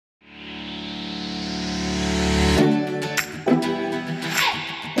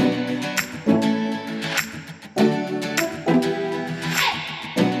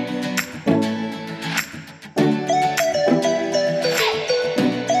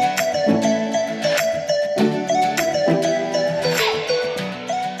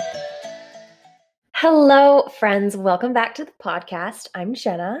friends. Welcome back to the podcast. I'm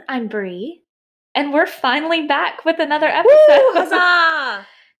Jenna. I'm Bree. And we're finally back with another Woo! episode. Huzzah!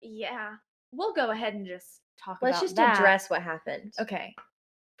 Yeah. We'll go ahead and just talk Let's about just that. address what happened Okay.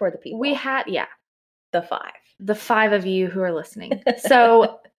 for the people. We had, the 5. the 5 of you who are listening.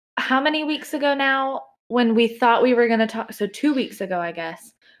 So how many weeks ago now when we thought we were going to talk? So 2 weeks ago, I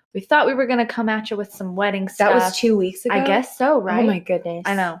guess. We thought we were going to come at you with some wedding stuff. That was 2 weeks ago? I guess so, right? Oh my goodness.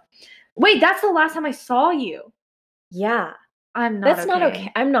 I know. Wait, that's the last time I saw you. Yeah. I'm not That's not okay.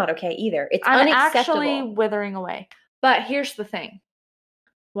 I'm not okay either. It's I'm unacceptable. actually withering away. But here's the thing.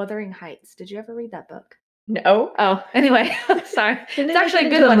 Wuthering Heights. Did you ever read that book? No. Oh, anyway. Sorry. Didn't It's actually a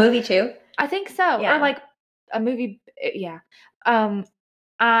good a one. movie too? I think so. Yeah. Or like a movie. Yeah. Were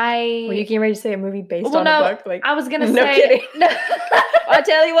you getting ready to say a movie based on a book? Like, I was going to no say. kidding. No. I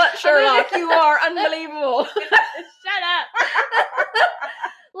tell you what, Sherlock, you are unbelievable. Shut up.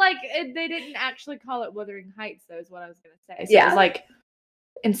 Like, they didn't actually call it Wuthering Heights, though, is what I was going to say. So Yeah. It was like,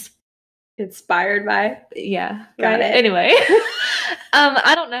 Inspired by? yeah. Got right. it. Anyway.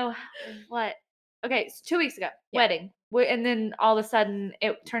 I don't know what. Okay, it's 2 weeks ago. Yeah. Wedding. And then all of a sudden,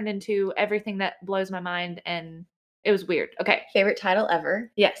 it turned into everything that blows my mind, and it was weird. Okay. Favorite title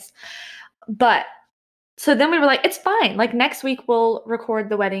ever? Yes. But, so then we were like, it's fine. Like, next week we'll record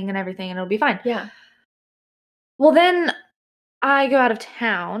the wedding and everything, and it'll be fine. Yeah. Well, then I go out of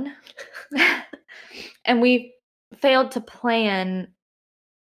town, and we failed to plan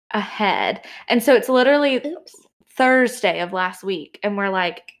ahead. And so it's literally Thursday of last week, and we're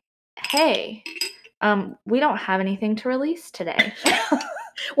like, hey, we don't have anything to release today.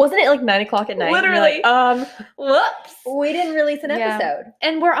 Wasn't it like 9 o'clock at night? Literally. Like, Whoops. we didn't release an Yeah. episode.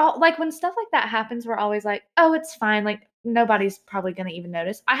 And we're all like, when stuff like that happens, we're always like, oh, it's fine. Like, nobody's probably going to even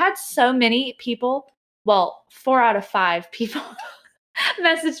notice. I had so many people, well, 4 out of 5 people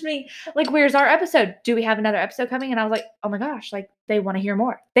messaged me like, where's our episode? Do we have another episode coming? And I was like, oh my gosh, like, they want to hear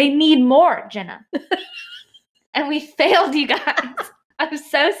more. They need more, Jenna. And we failed, you guys. I'm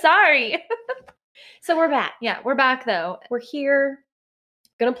so sorry. So we're back. Yeah, we're back though. We're here.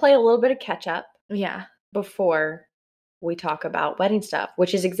 Gonna play a little bit of catch up Yeah. before we talk about wedding stuff,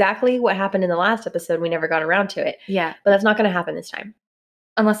 which is exactly what happened in the last episode. We never got around to it. Yeah. But that's not gonna happen this time.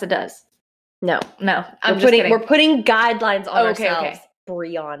 Unless it does. No. No. We're putting guidelines on Okay, ourselves. okay.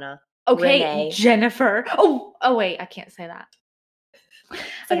 Brianna. Okay, Renee. Jennifer. Oh, wait, I can't say that.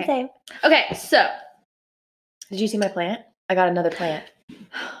 Same. Okay, so Did you see my plant? I got another plant.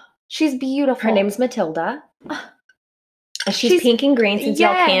 she's beautiful. Her name's Matilda. And she's pink and green since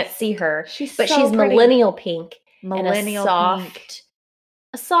y'all can't see her. But so she's pretty. millennial pink. Millennial and pink.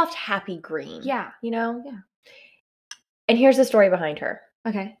 a soft, happy green. Yeah. You know? Yeah. And here's the story behind her.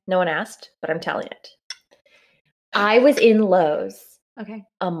 Okay. No one asked, but I'm telling it. I was in Lowe's Okay.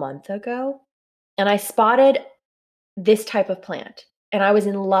 a month ago, and I spotted this type of plant. And I was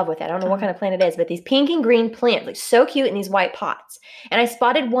in love with it. I don't know what kind of plant it is, but these pink and green plants, like so cute in these white pots. And I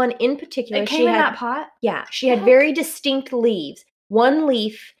spotted one in particular. It came in that pot? Yeah. She had very distinct leaves. One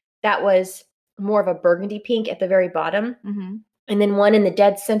leaf that was more of a burgundy pink at the very bottom. Mm-hmm. And then one in the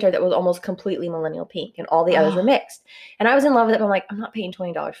dead center that was almost completely millennial pink. And all the others were mixed. And I was in love with it. But I'm like, I'm not paying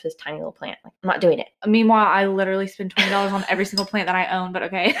 $20 for this tiny little plant. Like, I'm not doing it. Meanwhile, I literally spend $20 on every single plant that I own, but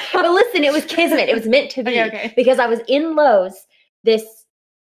okay. But listen, it was kismet. It was meant to be. Okay. Because I was in Lowe's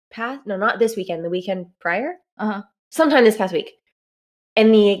not this weekend, the weekend prior. Sometime this past week.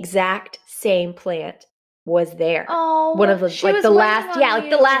 And the exact same plant was there. Oh, one of the the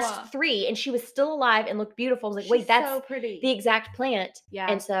last 3, and she was still alive and looked beautiful. I was like, wait, that's so pretty. the exact plant. Yeah.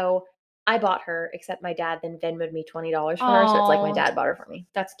 And so I bought her, except my dad then Venmoed me $20 for her. So it's like my dad bought her for me.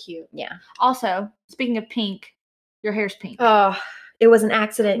 That's cute. Yeah. Also, speaking of pink, your hair's pink. Oh, it was an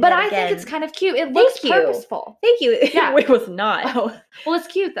accident. But I think it's kind of cute. It looks purposeful. Thank you. Yeah. It was not. Oh, well, it's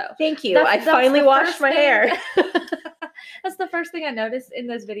cute though. Thank you. That's I finally the washed first my thing- hair. That's the first thing I noticed in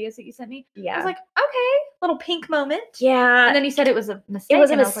those videos that you sent me. Yeah. I was like, okay, little pink moment. Yeah. And then you said it was a mistake. It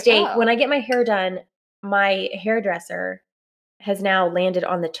was a and I like, mistake. oh. When I get my hair done, my hairdresser has now landed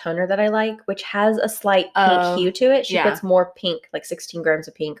on the toner that I like, which has a slight pink hue to it. She puts more pink, like 16 grams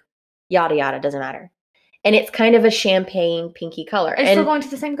of pink, yada, yada, doesn't matter. And it's kind of a champagne pinky color. It's still going to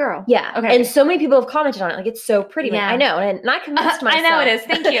the same girl. Yeah. Okay. And so many people have commented on it. Like, it's so pretty. Yeah. I know. And I convinced myself. I know it is.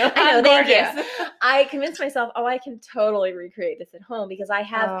 Thank you. I know. I'm Thank gorgeous. you. I convinced myself, I can totally recreate this at home because I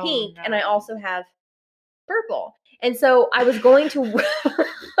have pink and I also have purple. And so I was going to,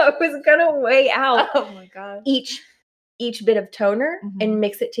 weigh out Oh my God. each bit of toner and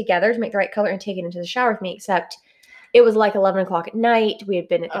mix it together to make the right color and take it into the shower with me, except it was like 11 o'clock at night. We had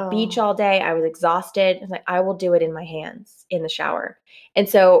been at the beach all day. I was exhausted. I was like, I will do it in my hands in the shower. And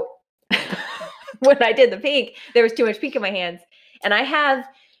so when I did the pink, there was too much pink in my hands. And I have,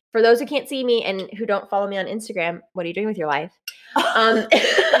 for those who can't see me and who don't follow me on Instagram, what are you doing with your life? Wow.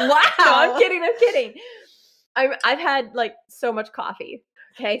 No, I'm kidding. I've had like so much coffee.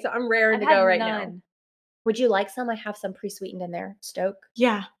 Okay, so I'm raring to go right now. Would you like some? I have some pre-sweetened in there. Stoke.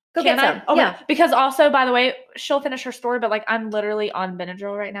 Yeah. Go get some. Oh, yeah. Because also, by the way, she'll finish her story, but like I'm literally on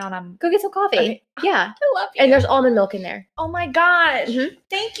Benadryl right now, and I'm go get some coffee. Okay. Yeah, I love you. And there's almond milk in there. Oh my gosh!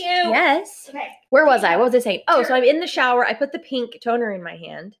 Thank you. Yes. Okay. Where was I? What was I saying? Oh, so I'm in the shower. I put the pink toner in my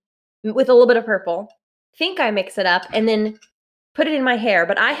hand with a little bit of purple. Think I mix it up and then put it in my hair.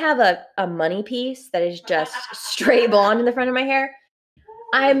 But I have a money piece that is just straight blonde in the front of my hair.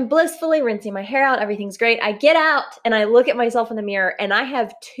 I'm blissfully rinsing my hair out. Everything's great. I get out and I look at myself in the mirror and I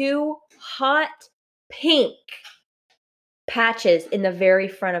have 2 hot pink patches in the very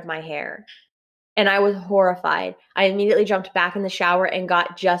front of my hair. And I was horrified. I immediately jumped back in the shower and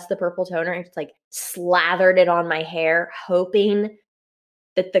got just the purple toner and just like slathered it on my hair, hoping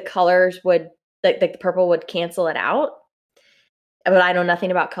that the colors would, like the purple would cancel it out. But I know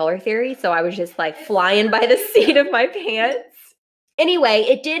nothing about color theory, so I was just like flying by the seat of my pants. Anyway,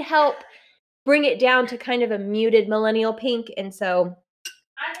 it did help bring it down to kind of a muted millennial pink, and so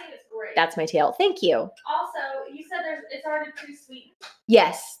I think it's great. That's my tail. Thank you. Also, you said it's already pre-sweetened.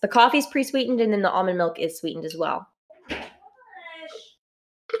 Yes, the coffee's pre-sweetened, and then the almond milk is sweetened as well.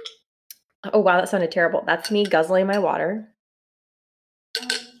 Oh wow, that sounded terrible. That's me guzzling my water.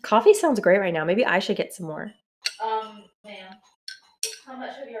 Coffee sounds great right now. Maybe I should get some more. Ma'am, how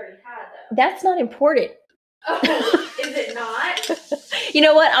much have you already had though? That's not important. Oh, is it not? You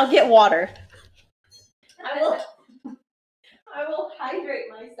know what? I'll get water. I will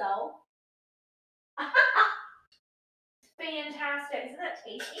hydrate myself. Fantastic. Isn't that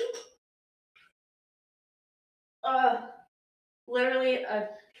tasty? Literally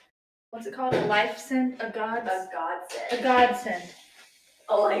what's it called? A life send? A godsend. A godsend.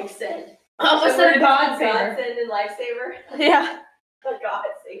 A life send. Almost a godsend and lifesaver. Yeah. A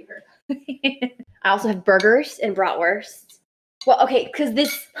godsaver. I also have burgers and bratwurst. Well, okay,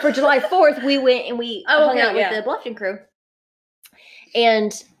 because for July 4th, we went and we hung out with the Bluffton crew.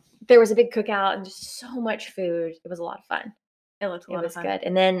 And there was a big cookout and just so much food. It was a lot of fun. It looked a lot of fun. It was good.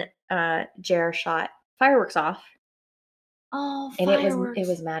 And then Jer shot fireworks off. Oh, fireworks. And it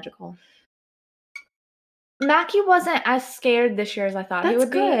was magical. Mackie wasn't as scared this year as I thought he would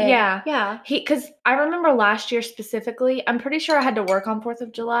be. Yeah. Yeah. Because I remember last year specifically, I'm pretty sure I had to work on 4th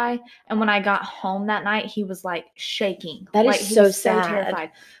of July. And when I got home that night, he was like shaking. That is he so was sad. So terrified.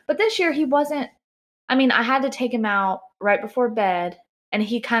 But this year he wasn't. I mean, I had to take him out right before bed. And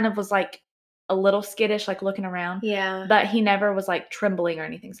he kind of was like a little skittish, like looking around. Yeah. But he never was like trembling or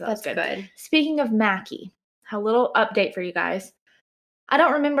anything. So that's good. Speaking of Mackie, a little update for you guys. I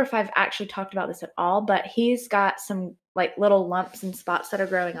don't remember if I've actually talked about this at all, but he's got some like little lumps and spots that are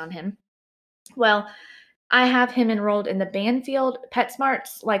growing on him. Well, I have him enrolled in the Banfield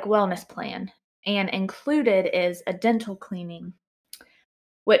PetSmart's like wellness plan, and included is a dental cleaning,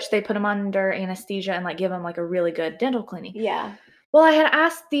 which they put him under anesthesia and like give him like a really good dental cleaning. Yeah. Well, I had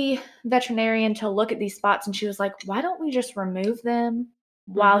asked the veterinarian to look at these spots, and she was like, why don't we just remove them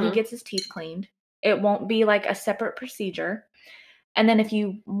while he gets his teeth cleaned? It won't be like a separate procedure. And then if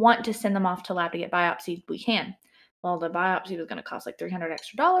you want to send them off to lab to get biopsied, we can. Well, the biopsy was going to cost like $300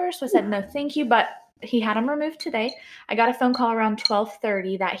 extra. So I said, no, thank you. But he had them removed today. I got a phone call around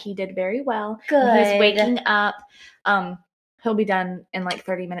 12:30 that he did very well. Good. He's waking up. He'll be done in like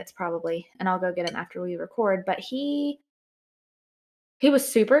 30 minutes probably. And I'll go get him after we record. But he was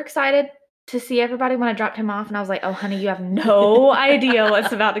super excited to see everybody when I dropped him off, and I was like, oh honey, you have no idea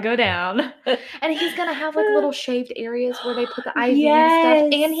what's about to go down. And he's gonna have like little shaved areas where they put the IV and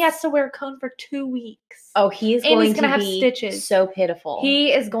stuff, and he has to wear a cone for 2 weeks. Oh, he's gonna have stitches. So pitiful.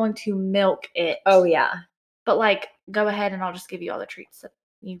 He is going to milk it. Oh yeah. But like, go ahead and I'll just give you all the treats that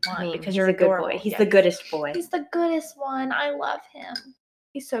you want, because you're a good boy. He's the goodest boy. He's the goodest one. I love him.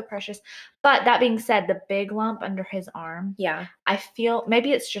 He's so precious. But that being said, the big lump under his arm. Yeah. I feel,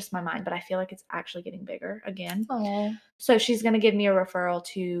 maybe it's just my mind, but I feel like it's actually getting bigger again. Oh. So she's going to give me a referral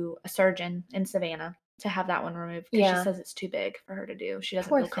to a surgeon in Savannah to have that one removed. Because she says it's too big for her to do. She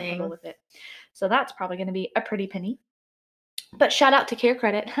doesn't feel comfortable with it. So that's probably going to be a pretty penny. But shout out to Care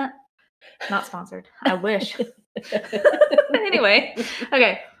Credit. Not sponsored. I wish. Anyway.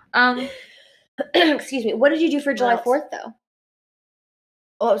 Okay. Excuse me. What did you do for July 4th though?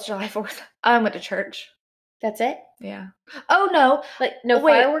 Oh, it was July 4th. I went to church. That's it? Yeah. Oh, no. Like, no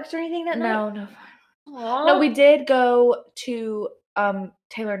fireworks or anything that night? No fireworks. No, we did go to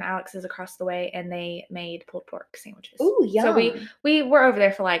Taylor and Alex is across the way, and they made pulled pork sandwiches. Ooh, yum. So we were over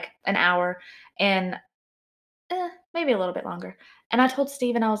there for like an hour and maybe a little bit longer. And I told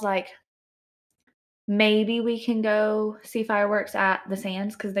Steven, I was like, maybe we can go see fireworks at the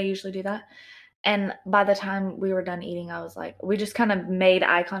Sands because they usually do that. And by the time we were done eating, I was like, we just kind of made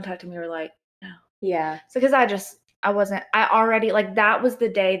eye contact and we were like, no. Yeah. So because I already, like, that was the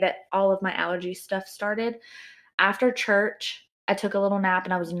day that all of my allergy stuff started. After church, I took a little nap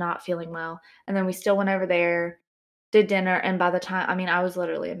and I was not feeling well. And then we still went over there, did dinner. And by the time, I was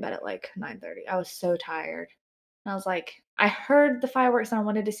literally in bed at like 9:30. I was so tired. And I was like, I heard the fireworks and I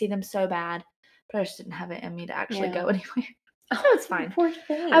wanted to see them so bad, but I just didn't have it in me to actually go anywhere. So it's fine. Poor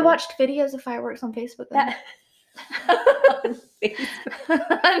thing. I watched videos of fireworks on Facebook. On Facebook.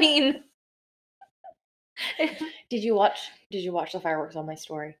 I mean, did you watch the fireworks on my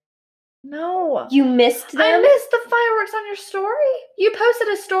story? No. You missed them? I missed the fireworks on your story. You posted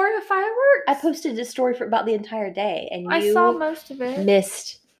a story of fireworks? I posted a story for about the entire day, and I saw most of it.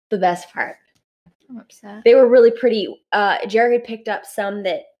 Missed the best part. I'm upset. They were really pretty. Jared picked up some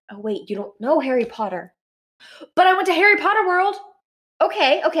that. Oh wait, you don't know Harry Potter. But I went to Harry Potter World.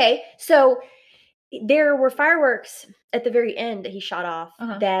 Okay. So there were fireworks at the very end that he shot off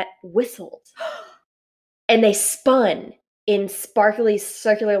that whistled. And they spun in sparkly,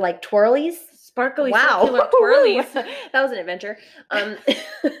 circular, like twirlies. Sparkly, circular twirlies. That was an adventure.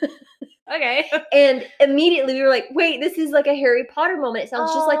 Okay. And immediately we were like, wait, this is like a Harry Potter moment. It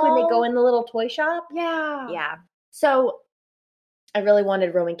sounds just like when they go in the little toy shop. Yeah. Yeah. So I really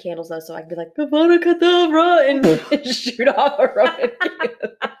wanted Roman candles though, so I could be like, Avada Kedavra, and shoot off a Roman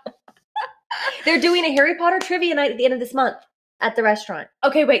candle. They're doing a Harry Potter trivia night at the end of this month at the restaurant.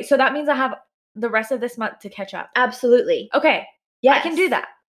 Okay, wait. So that means I have the rest of this month to catch up. Absolutely. Okay. Yeah, I can do that.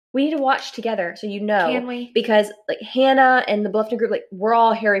 We need to watch together, so you know. Can we? Because like Hannah and the Bluffton group, like we're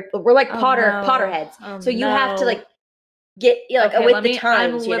all we're like Potterheads. So you have to like get with the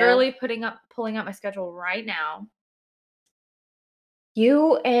times. I'm literally pulling up my schedule right now.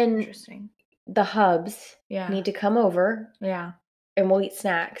 You and the Hubs need to come over. Yeah. And we'll eat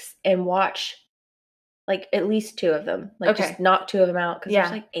snacks and watch like at least 2 of them. Like just knock 2 of them out because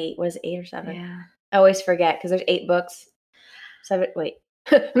there's like 8. Was it 8 or 7? Yeah. I always forget because there's 8 books. 7. Wait.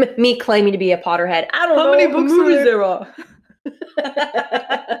 Me claiming to be a Potterhead. I don't know how many books there are.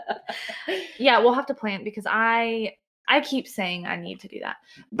 Yeah, we'll have to plan because I keep saying I need to do that.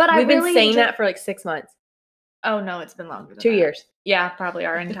 But we've been saying that for like 6 months. Oh no, it's been longer than 2 years. Yeah, probably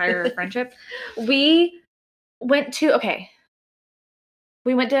our entire friendship. We went to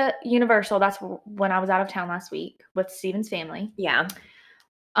Universal. That's when I was out of town last week with Steven's family. Yeah.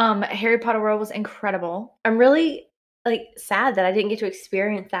 Harry Potter World was incredible. I'm really sad that I didn't get to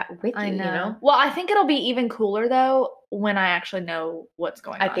experience that with you, you know? Well, I think it'll be even cooler though when I actually know what's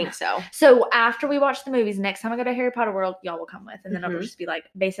going on. I think so. So after we watch the movies, next time I go to Harry Potter World, y'all will come with, and then it'll just be like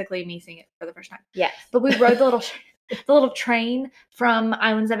basically me seeing it for the first time. Yes. But we rode the little train from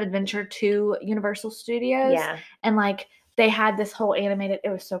Islands of Adventure to Universal Studios. Yeah. And like they had this whole animated. It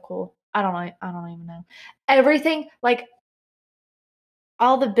was so cool. I don't even know. Everything like.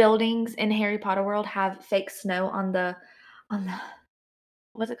 All the buildings in Harry Potter World have fake snow on the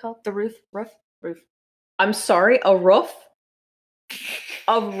what's it called? The roof. I'm sorry, a roof?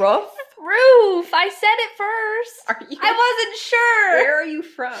 A roof? Roof. I said it first. I wasn't sure. Where are you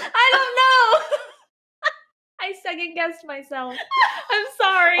from? I don't know. I second guessed myself. I'm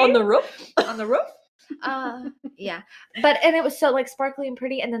sorry. On the roof? On the roof? Yeah. And it was so like sparkly and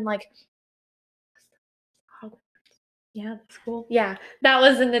pretty, and then like yeah, that's cool. Yeah, that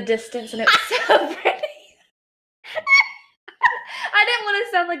was in the distance, and it was so pretty. I didn't want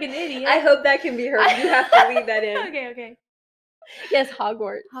to sound like an idiot. I hope that can be heard. You have to leave that in. Okay. Yes,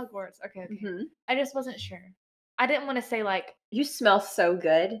 Hogwarts. Okay. Mm-hmm. I just wasn't sure. I didn't want to say like... You smell so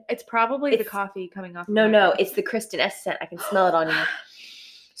good. It's probably the coffee coming off. No, it's the Kristen S scent. I can smell it on you.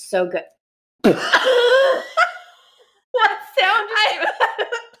 So good. What sound?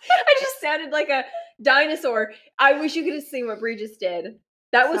 I just sounded like a dinosaur. I wish you could have seen what Brie just did.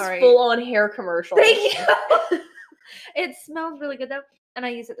 That was Sorry. full on hair commercial. Thank you. It smells really good though, and I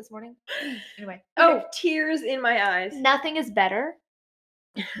used it this morning. Anyway. Oh, tears in my eyes. Nothing is better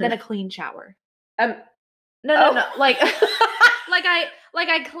than a clean shower. No. Like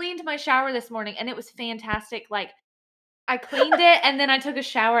I cleaned my shower this morning and it was fantastic. Like I cleaned it and then I took a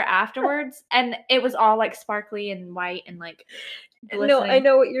shower afterwards and it was all like sparkly and white and like glistening. No, I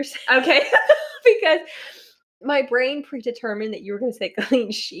know what you're saying. Okay. Because my brain predetermined that you were going to say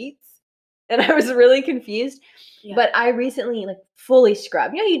clean sheets. and I was really confused. Yeah. But I recently like fully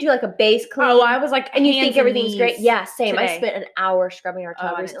scrubbed. You know, you do like a base clean. Oh, I was like, and you think everything's great. Yeah, same. today. I spent an hour scrubbing our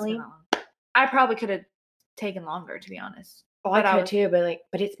tub I recently. didn't spend that long. I probably could have taken longer, to be honest. Oh, I could too, but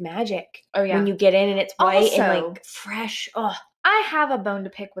it's magic. Oh yeah. When you get in and it's white and like fresh. Oh, I have a bone to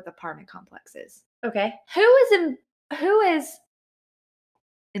pick with apartment complexes. Okay. Who is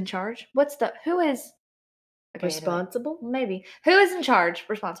in charge? Who is responsible? Anyway, maybe. Who is in charge,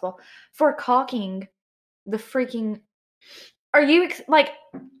 responsible for caulking the freaking Are you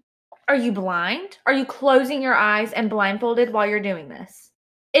blind? Are you closing your eyes and blindfolded while you're doing this?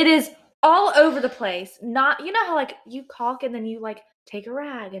 It is all over the place. Not, you know how like you caulk and then you like take a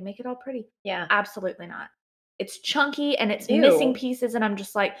rag and make it all pretty. Yeah. Absolutely not. It's chunky and it's missing pieces and I'm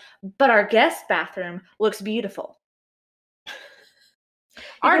just like, but our guest bathroom looks beautiful.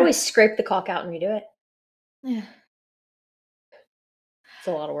 I always scrape the caulk out and redo it. Yeah. It's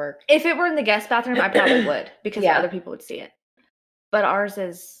a lot of work. If it were in the guest bathroom, I probably would because other people would see it. But ours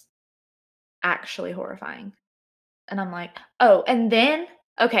is actually horrifying. And I'm like, oh, and then,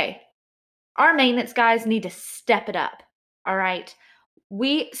 okay, our maintenance guys need to step it up. All right.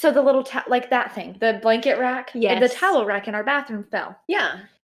 So the little, like that thing, the blanket rack, the towel rack in our bathroom fell. Yeah.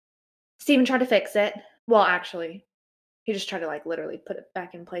 Steven tried to fix it. Well, actually, he just tried to like literally put it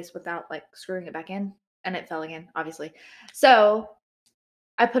back in place without like screwing it back in. And it fell again, obviously. So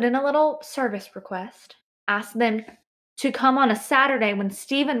I put in a little service request, asked them to come on a Saturday when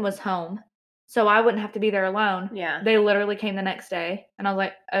Steven was home so I wouldn't have to be there alone. Yeah. They literally came the next day and I was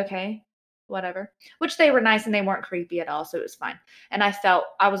like, okay, whatever. Which they were nice and they weren't creepy at all, so it was fine. And I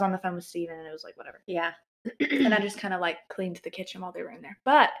was on the phone with Steven and it was like, whatever. Yeah. And I just kind of like cleaned the kitchen while they were in there.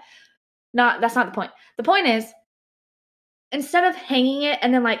 But that's not the point. The point is, instead of hanging it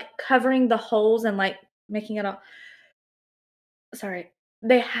and then like covering the holes and like making it all, sorry,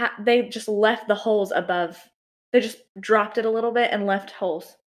 they just left the holes above. They just dropped it a little bit and left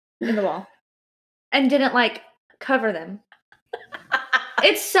holes in the wall and didn't like cover them.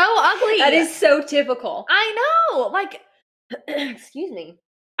 It's so ugly. That is so typical. I know. Like, excuse me.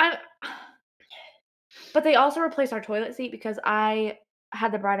 But they also replaced our toilet seat because I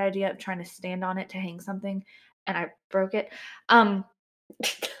had the bright idea of trying to stand on it to hang something and I broke it.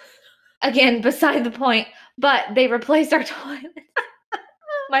 Again, beside the point, but they replaced our toilet.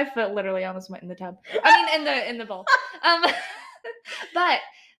 My foot literally almost went in the tub. I mean, in the bowl. But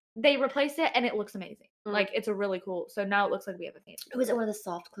they replaced it and it looks amazing. Like, it's a really cool. So now it looks like we have a fancy. Was it one of the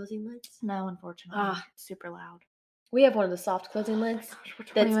soft closing lids? No, unfortunately. It's super loud. We have one of the soft closing lids. Oh gosh, we're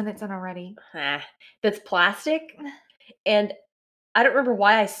 20 minutes in already. That's plastic. And I don't remember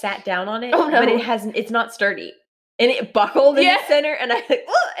why I sat down on it, but it's not sturdy. And it buckled in the center and I like,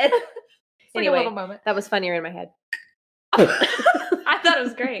 and anyway, like a little moment. That was funnier in my head. I thought it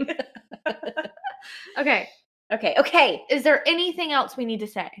was great. Okay. Is there anything else we need to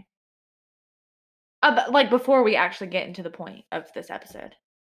say? Like before we actually get into the point of this episode.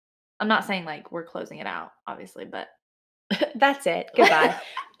 I'm not saying like we're closing it out, obviously, but that's it. Goodbye.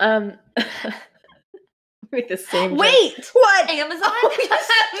 With the same. Wait, joke. What? Amazon? I'm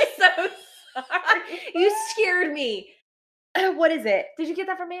so sorry. You scared me. What is it? Did you get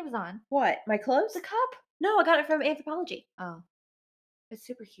that from Amazon? What? My clothes? The cup? No, I got it from Anthropologie. Oh, it's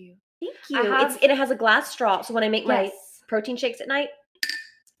super cute. Thank you. It has a glass straw, so when I make my protein shakes at night,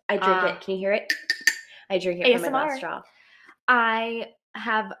 I drink it. Can you hear it? I drink it from my glass straw. I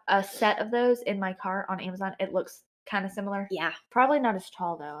have a set of those in my cart on Amazon. It looks kind of similar. Yeah. Probably not as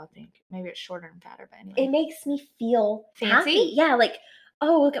tall though, I think. Maybe it's shorter and fatter, but anyway. It makes me feel fancy. Happy. Yeah, like,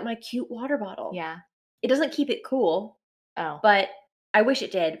 oh, look at my cute water bottle. Yeah. It doesn't keep it cool. Oh. But I wish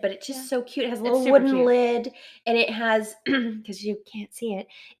it did, but it's just so cute. It has a little wooden lid and it has, because you can't see it,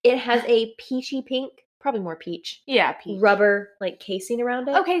 it has a peachy pink, probably more peach. Yeah, peach. Rubber like casing around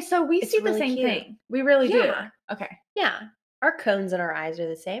it. Okay, so we see the same thing. We really do. Okay. Yeah. Our cones and our eyes are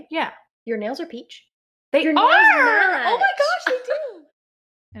the same. Yeah. Your nails are peach. They are! Oh my gosh, they do.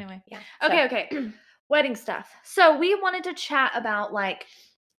 Anyway. Yeah. Okay. Wedding stuff. So we wanted to chat about like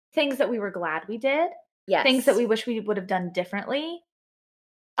things that we were glad we did. Yes. Things that we wish we would have done differently.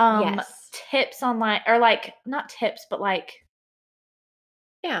 Tips on like, or like, not tips, but like.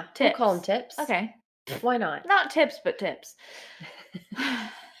 Yeah. Tips. We'll call them tips. Okay. Why not? Not tips, but tips.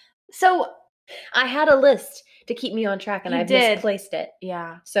 So I had a list to keep me on track and I've misplaced it.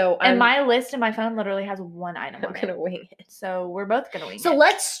 Yeah. So and my list in my phone literally has one item on it. I'm going to wing it. So we're both going to wing it. So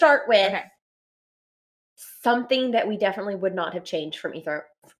let's start with something that we definitely would not have changed from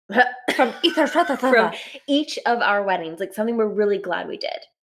from each of our weddings. Like something we're really glad we did.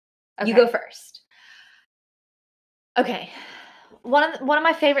 Okay. You go first. Okay. one of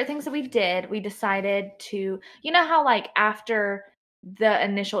my favorite things that we did, we decided to, you know how like after the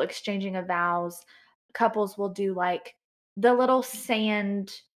initial exchanging of vows, couples will do like the little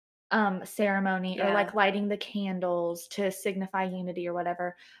sand ceremony or like lighting the candles to signify unity or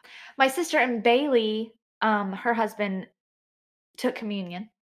whatever. My sister and Bailey, her husband took communion.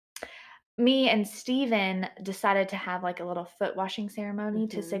 Me and Steven decided to have like a little foot washing ceremony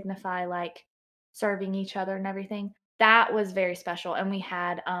to signify like serving each other and everything. That was very special. And we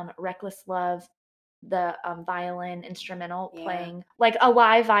had Reckless Love, the violin instrumental playing. Like a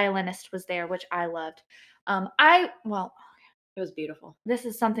live violinist was there, which I loved. It was beautiful. This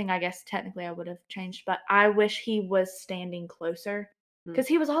is something I guess technically I would have changed, but I wish he was standing closer because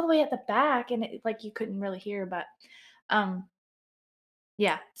he was all the way at the back and like you couldn't really hear. But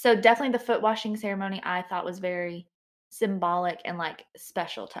yeah, so definitely the foot washing ceremony I thought was very symbolic and like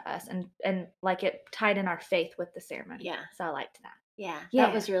special to us, and like it tied in our faith with the ceremony. Yeah, so I liked that. Yeah,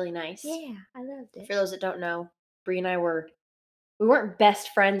 that was really nice. Yeah, I loved it. For those that don't know, Brie and I we weren't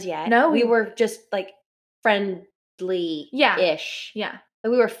best friends yet. No, we were just like friendly-ish. Yeah.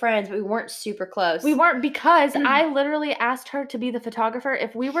 Like, we were friends, but we weren't super close. We weren't because I literally asked her to be the photographer.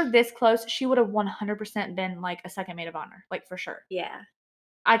 If we were this close, she would have 100% been like a second maid of honor, like for sure. Yeah.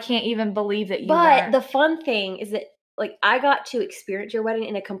 I can't even believe that you But the fun thing is that like I got to experience your wedding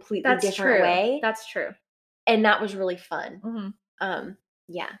in a completely different way. That's true. And that was really fun.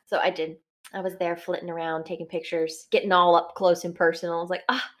 Yeah, so I did. I was there flitting around, taking pictures, getting all up close and personal. I was like,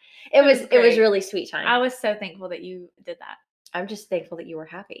 it was really sweet time. I was so thankful that you did that. I'm just thankful that you were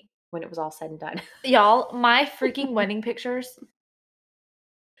happy when it was all said and done. Y'all, my freaking wedding pictures,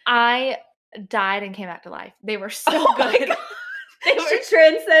 I died and came back to life. They were so good. They were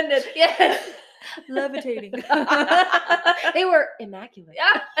transcendent. Yes. Levitating. They were immaculate.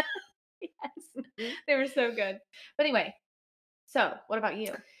 Yeah. Yes. They were so good. But anyway, so what about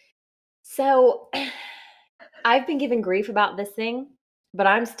you? So I've been given grief about this thing, but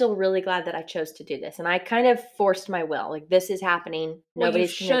I'm still really glad that I chose to do this. And I kind of forced my will. Like, this is happening.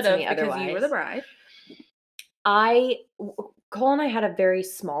 Nobody's convincing me otherwise. Because you were the bride. Cole and I had a very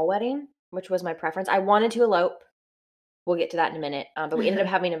small wedding, which was my preference. I wanted to elope. We'll get to that in a minute. But we ended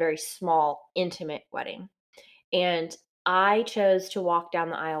up having a very small, intimate wedding. And I chose to walk down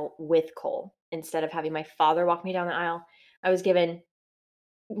the aisle with Cole instead of having my father walk me down the aisle. I was given,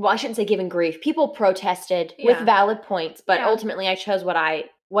 well, I shouldn't say given grief. People protested with valid points, but ultimately I chose what I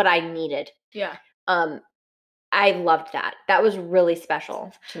needed. Yeah. I loved that. That was really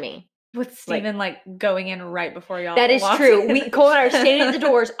special to me. With Steven like going in right before y'all. That is true. Cole and I are standing at the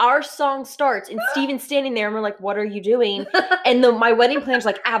doors. Our song starts, and Steven's standing there, and we're like, "What are you doing?" And my wedding planner's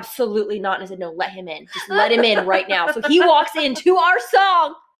like, "Absolutely not." And I said, "No, let him in. Just let him in right now." So he walks into our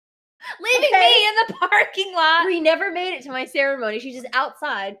song, leaving me in the parking lot. Brie never made it to my ceremony. She's just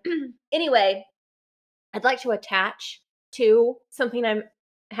outside. Anyway, I'd like to attach to something I'm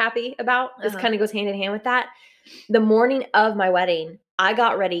happy about. This kind of goes hand in hand with that. The morning of my wedding, I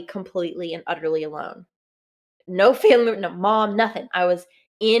got ready completely and utterly alone. No family, no mom, nothing. I was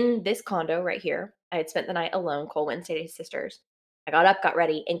in this condo right here. I had spent the night alone. Cole went and stayed at his sister's. I got up, got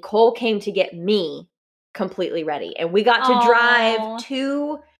ready, and Cole came to get me completely ready. And we got to drive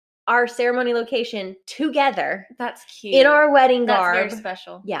to our ceremony location together. That's cute. In our wedding garb. That's very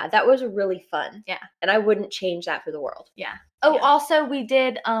special. Yeah, that was really fun. Yeah. And I wouldn't change that for the world. Yeah. Oh, also we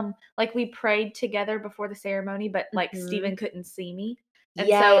did like we prayed together before the ceremony, but like Steven couldn't see me. And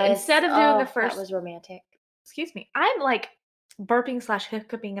so instead of doing the first, that was romantic. Excuse me. I'm like burping /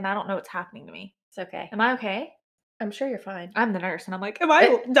 hiccuping and I don't know what's happening to me. It's okay. Am I okay? I'm sure you're fine. I'm the nurse and I'm like, am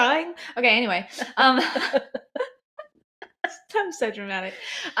I dying? Okay, anyway. I'm so dramatic.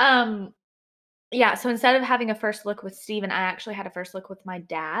 Yeah, so instead of having a first look with Steven, I actually had a first look with my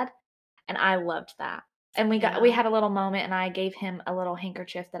dad, and I loved that. And we had a little moment, and I gave him a little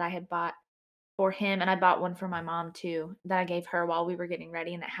handkerchief that I had bought for him, and I bought one for my mom too that I gave her while we were getting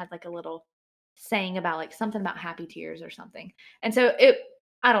ready, and it had like a little saying about like something about happy tears or something. And so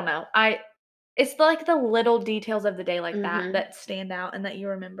I don't know. It's like the little details of the day like that stand out and that you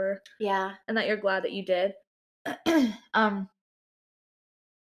remember. Yeah. And that you're glad that you did.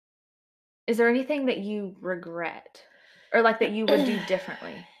 Is there anything that you regret or like that you would do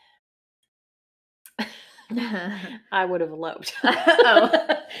differently? I would have eloped.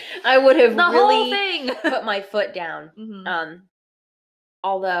 I would have really put my foot down.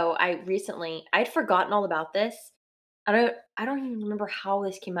 Although I'd forgotten all about this. I don't even remember how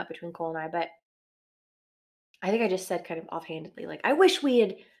this came up between Cole and I, but I think I just said kind of offhandedly, like, I wish we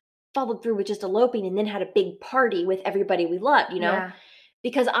had followed through with just eloping and then had a big party with everybody we loved, you know? Yeah.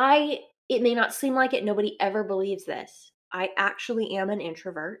 Because it may not seem like it, nobody ever believes this, I actually am an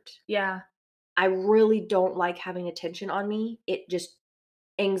introvert. Yeah. I really don't like having attention on me. It just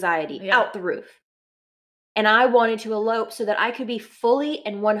anxiety out the roof. And I wanted to elope so that I could be fully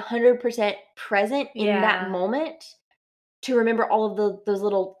and 100% present in that moment to remember all of those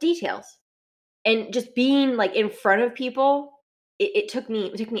little details. And just being like in front of people, it took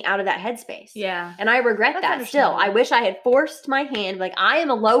me out of that headspace. Yeah. And I regret that still. I wish I had forced my hand, like, I am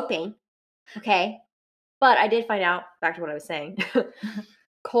eloping. Okay. But I did find out, back to what I was saying,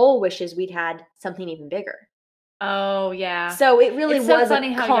 Cole wishes we'd had something even bigger. Oh, yeah. So it really was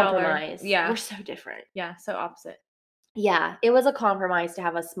funny a how compromise. Yeah. We're so different. Yeah, so opposite. Yeah, it was a compromise to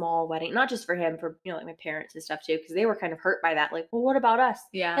have a small wedding, not just for him, for, you know, like my parents and stuff too, because they were kind of hurt by that. Like, well, what about us?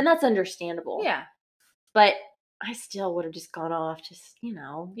 Yeah. And that's understandable. Yeah. But I still would have just gone off, just, you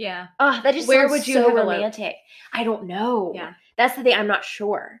know. Yeah. That just Where sounds would you so have romantic. eloped? I don't know. Yeah. That's the thing. I'm not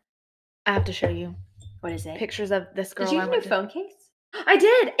sure. I have to show you. What is it? Pictures of this girl. Did you get a phone case? I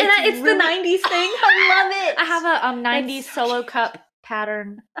did. And it's really, the 90s thing. I love it. I have a 90s solo cup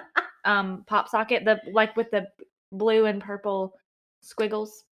pattern pop socket, with the blue and purple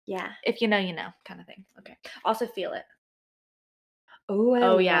squiggles. Yeah. If you know, you know, kind of thing. Okay. Also feel it. Oh,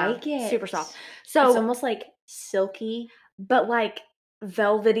 I like it. Super soft. So it's almost like silky, but like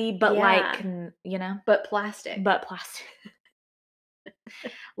velvety, but like, you know, but plastic.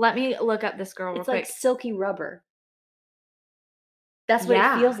 Let me look up this girl real quick. It's like silky rubber. That's what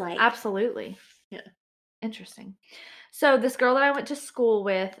it feels like. Absolutely. Yeah. Interesting. So this girl that I went to school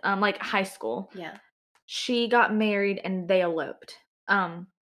with, like high school. Yeah. She got married and they eloped.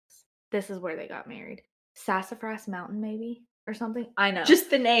 This is where they got married. Sassafras Mountain, maybe, or something. I know. Just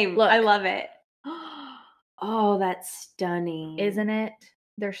the name. Look. I love it. Oh, that's stunning. Isn't it?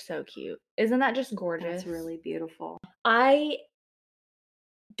 They're so cute. Isn't that just gorgeous? That's really beautiful. I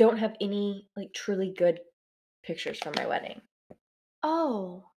don't have any like truly good pictures from my wedding.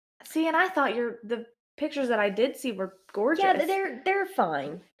 Oh, see, and I thought the pictures that I did see were gorgeous. Yeah, they're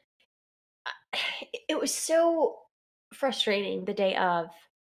fine. It was so frustrating the day of.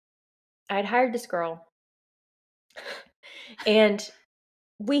 I'd hired this girl, and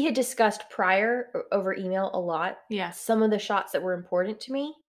we had discussed prior over email a lot. Yeah. Some of the shots that were important to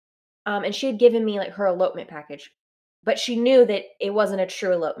me, and she had given me like her elopement package. But she knew that it wasn't a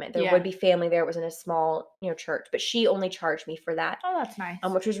true elopement. There would be family there. It was in a small, you know, church. But she only charged me for that. Oh, that's nice.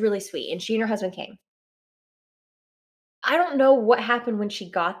 Which was really sweet. And she and her husband came. I don't know what happened when she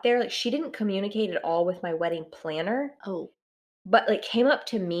got there. Like, she didn't communicate at all with my wedding planner. Oh. But, like, came up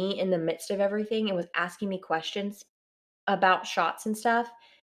to me in the midst of everything and was asking me questions about shots and stuff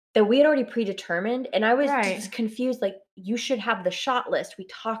that we had already predetermined. And I was just confused. Like, you should have the shot list we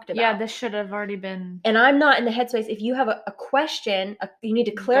talked about. Yeah, this should have already been. And I'm not in the headspace. If you have a question, you need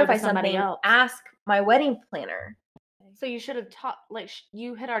to clarify something, ask my wedding planner. So you should have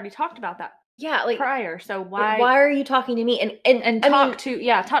you had already talked about that. Yeah, like prior. So why are you talking to me? And talk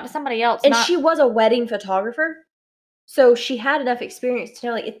to somebody else. And she was a wedding photographer. So she had enough experience to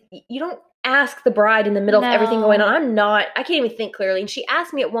know, like, you don't ask the bride in the middle of everything going on. I can't even think clearly. And she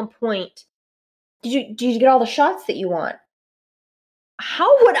asked me at one point, did you get all the shots that you want?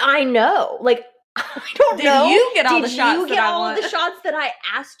 How would I know? Like, I don't know. Did you get all the shots? Did you get all of the shots that I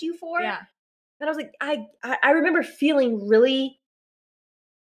asked you for? Yeah. And I was like, I remember feeling really,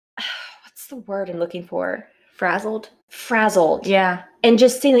 what's the word I'm looking for? Frazzled. Yeah. And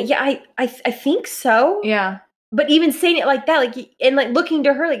just saying, like, yeah, I think so. Yeah. But even saying it like that, like, and like looking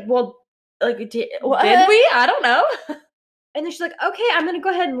to her, like, well, like, did we? I don't know. And then she's like, okay, I'm going to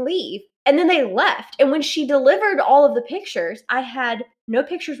go ahead and leave. And then they left. And when she delivered all of the pictures, I had no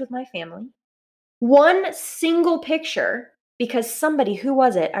pictures with my family. One single picture, because somebody, who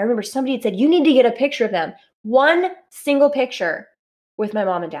was it? I remember somebody had said, you need to get a picture of them. One single picture with my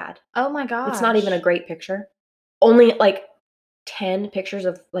mom and dad. Oh my gosh. It's not even a great picture. Only like 10 pictures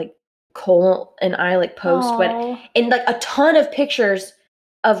of like Cole and I like post and like a ton of pictures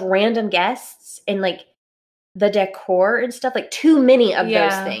of random guests and like the decor and stuff, like too many of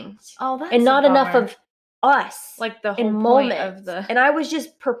those things. Oh, that's and not enough of us, like the whole point of And I was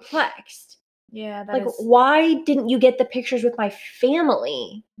just perplexed. Yeah, like why didn't you get the pictures with my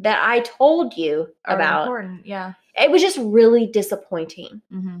family that I told you about? Important, yeah. It was just really disappointing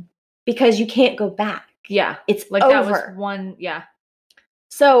because you can't go back. Yeah, it's like over. That was one. Yeah.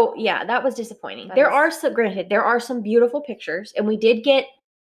 So yeah, that was disappointing. There are some beautiful pictures, and we did get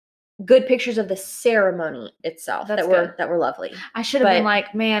good pictures of the ceremony itself that were lovely. I should have been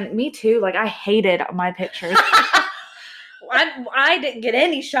like, man, me too. Like, I hated my pictures. I didn't get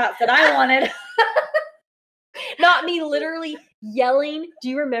any shots that I wanted. Not me literally yelling. Do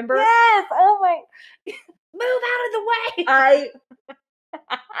you remember? Yes. Oh my. Move out of the way.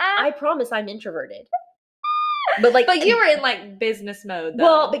 I promise I'm introverted. But you were in like business mode though.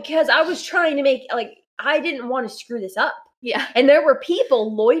 Well, because I was trying to make I didn't want to screw this up. Yeah. And there were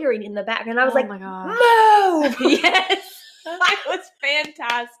people loitering in the back and I was oh my gosh. move. Yes. It was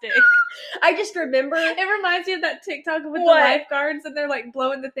fantastic. I just remember it reminds me of that TikTok with what? the lifeguards and they're like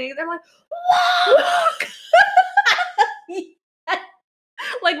blowing the thing. They're like, walk.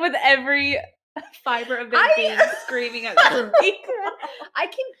 Like with every fiber of their being screaming at me. I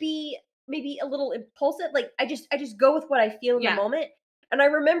can be maybe a little impulsive. Like I just go with what I feel in the moment. And I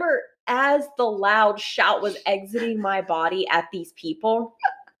remember as the loud shout was exiting my body at these people,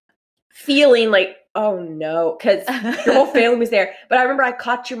 feeling like, oh no, because your whole family was there. But I remember I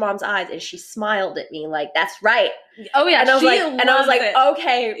caught your mom's eyes and she smiled at me like, that's right. Oh yeah. And I was like,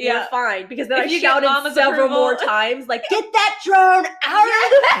 okay, we're fine. Because then I shouted several more times, like, get that drone out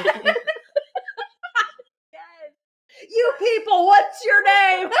of the Yes. You people, what's your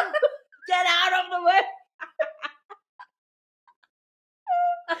name? Get out of the way.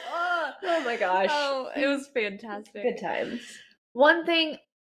 Oh my gosh. Oh, it was fantastic. Good times. One thing,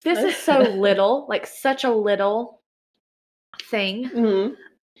 this is so little, like such a little thing,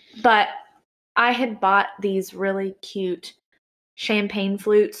 but I had bought these really cute champagne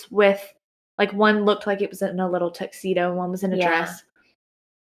flutes with, like, one looked like it was in a little tuxedo and one was in a dress,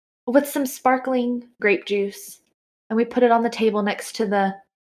 with some sparkling grape juice, and we put it on the table next to the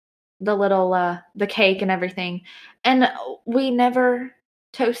little the cake and everything, and we never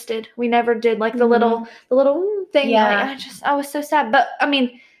toasted. We never did like the little thing. Yeah. Like, I was so sad. But I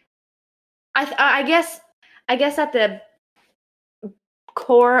mean, I guess at the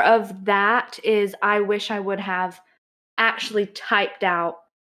core of that is I wish I would have actually typed out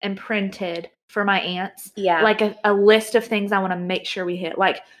and printed for my aunts. Yeah. Like a list of things I want to make sure we hit.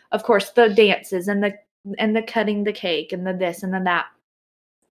 Like, of course, the dances and the cutting the cake and the this and the that.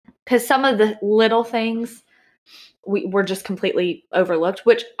 Because some of the little things we were just completely overlooked,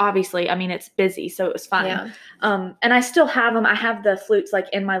 which obviously, I mean, it's busy, so it was fine. Yeah. And I still have them. I have the flutes like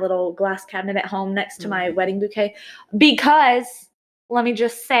in my little glass cabinet at home next to my wedding bouquet. Because, let me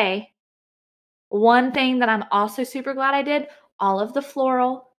just say, one thing that I'm also super glad I did, all of the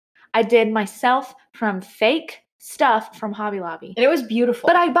floral, I did myself from fake stuff from Hobby Lobby. And it was beautiful.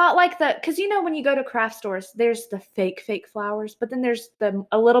 But I bought like because when you go to craft stores, there's the fake flowers, but then there's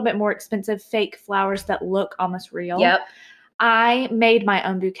a little bit more expensive fake flowers that look almost real. Yep. I made my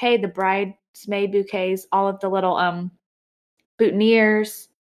own bouquet, the bridesmaid bouquets, all of the little boutonnieres.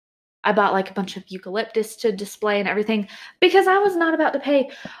 I bought like a bunch of eucalyptus to display and everything because I was not about to pay.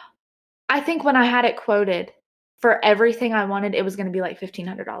 I think when I had it quoted for everything I wanted, it was going to be like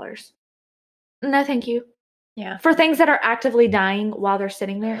 $1,500. No, thank you. Yeah. For things that are actively dying while they're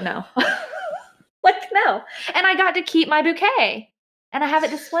sitting there, no. Like, no. And I got to keep my bouquet. And I have it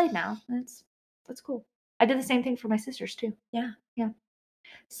displayed now. That's cool. I did the same thing for my sisters, too. Yeah. Yeah.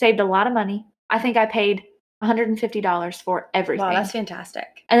 Saved a lot of money. I think I paid $150 for everything. Wow, that's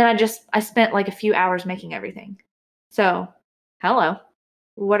fantastic. And then I spent like a few hours making everything. So, hello.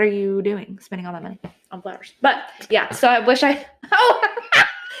 What are you doing spending all that money on flowers? But, yeah. So, I wish I... Oh!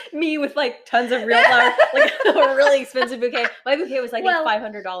 Me with like tons of real flowers, like a really expensive bouquet. My bouquet was like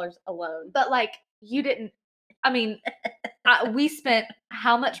 $500 alone. But like you didn't. I mean, we spent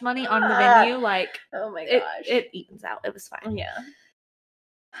how much money on the venue? Like, oh my gosh, it evens out. It was fine. Yeah,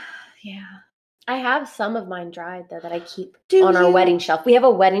 yeah. I have some of mine dried though that I keep on our wedding shelf. We have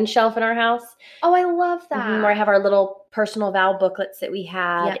a wedding shelf in our house. Oh, I love that. Where I have our little personal vow booklets that we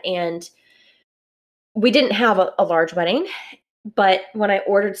had, and we didn't have a large wedding. But when I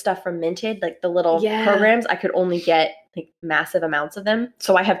ordered stuff from Minted, like the little programs, I could only get like massive amounts of them.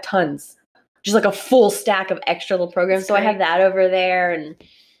 So I have tons, just like a full stack of extra little programs. So I have that over there, and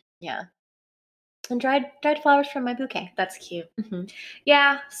and dried flowers from my bouquet. That's cute. Mm-hmm.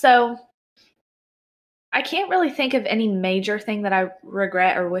 Yeah. So I can't really think of any major thing that I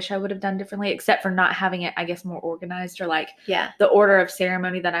regret or wish I would have done differently, except for not having it, I guess, more organized or like the order of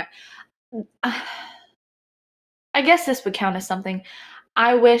ceremony that I guess this would count as something.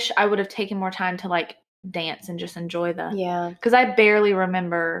 I wish I would have taken more time to like dance and just enjoy because I barely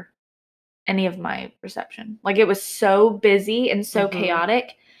remember any of my reception. Like it was so busy and so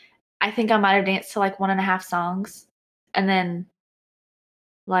chaotic. I think I might have danced to like 1.5 songs and then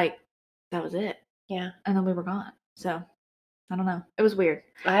like that was it. Yeah. And then we were gone. So I don't know. It was weird.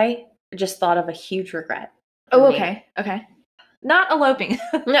 I just thought of a huge regret. Oh, okay. Okay. Not eloping.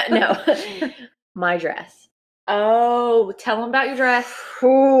 No. My dress. Oh, tell them about your dress.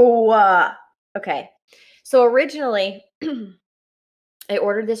 Ooh, okay. So originally, I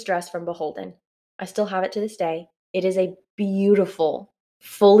ordered this dress from Beholden. I still have it to this day. It is a beautiful,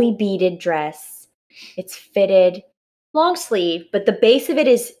 fully beaded dress. It's fitted, long sleeve, but the base of it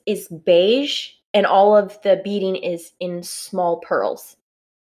is beige and all of the beading is in small pearls.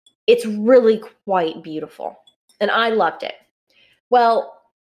 It's really quite beautiful. And I loved it. Well,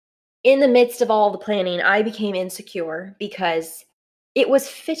 in the midst of all the planning, I became insecure because it was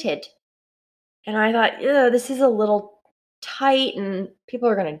fitted. And I thought, this is a little tight and people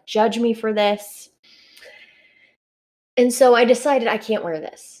are going to judge me for this. And so I decided I can't wear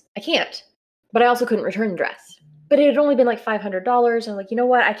this. I can't. But I also couldn't return the dress. But it had only been like $500. I'm like, you know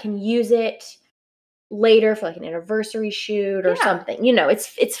what? I can use it later for like an anniversary shoot or something.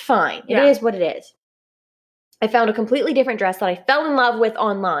 It's fine. It is what it is. I found a completely different dress that I fell in love with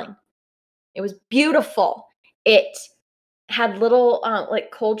online. It was beautiful. It had little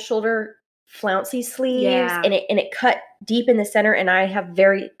like cold shoulder flouncy sleeves and it cut deep in the center, and I have a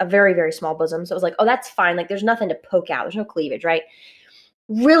very, very small bosom. So it was like, oh, that's fine. Like there's nothing to poke out. There's no cleavage, right?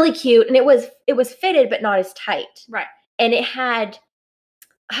 Really cute. And it was fitted, but not as tight. Right. And it had,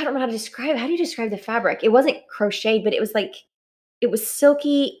 I don't know how to describe it. How do you describe the fabric? It wasn't crocheted, but it was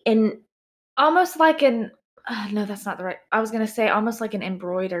silky and almost like no, that's not the right. I was going to say almost like an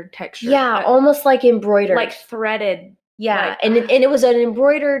embroidered texture. Yeah, almost like embroidered. Like threaded. Yeah, like, and it was an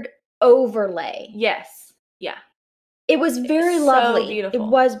embroidered overlay. Yes. Yeah. It was very lovely. So beautiful. It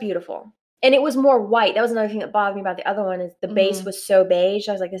was beautiful. And it was more white. That was another thing that bothered me about the other one is the base was so beige.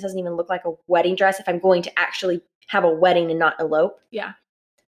 I was like, this doesn't even look like a wedding dress if I'm going to actually have a wedding and not elope. Yeah.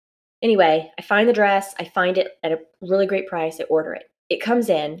 Anyway, I find the dress. I find it at a really great price. I order it. It comes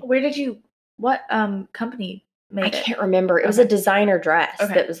in. What company made it? I can't remember. It was a designer dress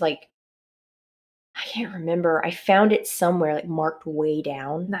that was like, I can't remember. I found it somewhere like marked way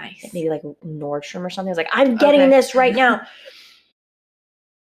down. Nice. Maybe like Nordstrom or something. I was like, I'm getting this right now.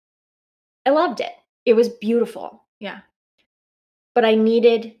 I loved it. It was beautiful. Yeah. But I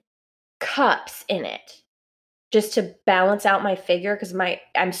needed cups in it just to balance out my figure because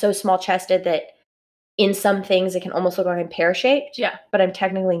I'm so small chested that in some things it can almost look like I'm pear shaped. Yeah. But I'm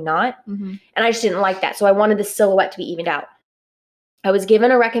technically not. Mm-hmm. And I just didn't like that. So I wanted the silhouette to be evened out. I was given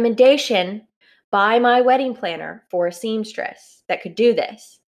a recommendation by my wedding planner for a seamstress that could do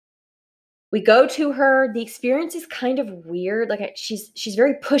this. We go to her. The experience is kind of weird. Like she's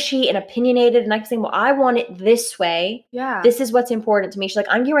very pushy and opinionated. And I keep saying, well, I want it this way. Yeah. This is what's important to me. She's like,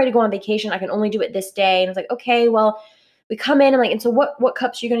 I'm getting ready to go on vacation. I can only do it this day. And I was like, okay, well, we come in and like, and so what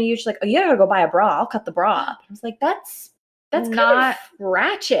cups are you going to use? She's like, oh, you gotta go buy a bra. I'll cut the bra up. I was like, that's not kind of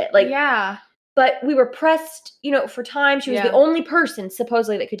ratchet. Like, yeah. But we were pressed, for time. She was the only person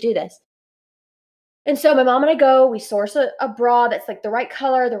supposedly that could do this. And so my mom and I go, we source a bra that's like the right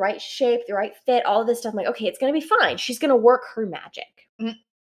color, the right shape, the right fit, all of this stuff. I'm like, okay, it's going to be fine. She's going to work her magic. Mm-hmm.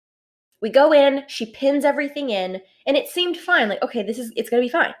 We go in, she pins everything in, and it seemed fine. Like, okay, it's going to be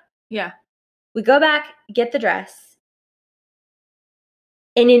fine. Yeah. We go back, get the dress.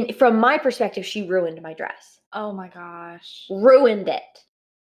 And from my perspective, she ruined my dress. Oh my gosh. Ruined it.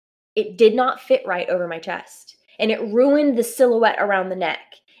 It did not fit right over my chest. And it ruined the silhouette around the neck.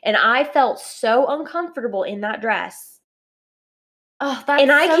 And I felt so uncomfortable in that dress. Oh, that's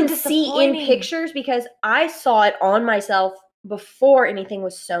and I so can see in pictures because I saw it on myself before anything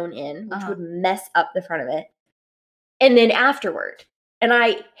was sewn in, which would mess up the front of it. And then afterward. And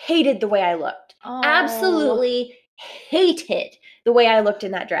I hated the way I looked. Oh. Absolutely hated the way I looked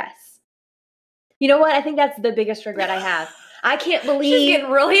in that dress. You know what? I think that's the biggest regret I have. I can't believe. She's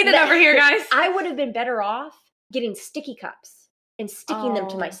getting real heated over here, guys. I would have been better off getting sticky cups and sticking them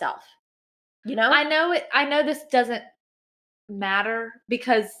to myself. I know this doesn't matter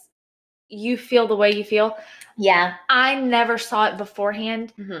because you feel the way you feel. Yeah. I never saw it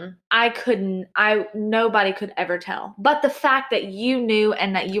beforehand. Mm-hmm. Nobody could ever tell. But the fact that you knew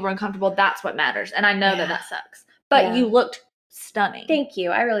and that you were uncomfortable, that's what matters. And I know that sucks. But you looked stunning. Thank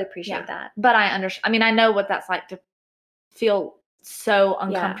you. I really appreciate that. But I understand. I mean, I know what that's like to feel so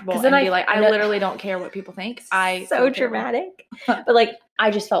uncomfortable and be like, I literally don't care what people think. So dramatic. But like, I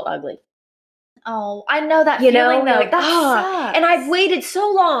just felt ugly. Oh, I know that feeling though. Like, that sucks. And I've waited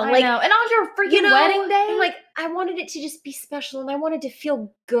so long. I know. And on your freaking wedding day. And like, I wanted it to just be special and I wanted to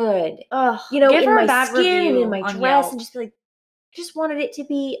feel good. Ugh. In my skin and in my dress and just be like, just wanted it to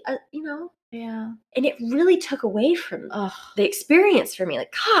be, Yeah. And it really took away from the experience for me.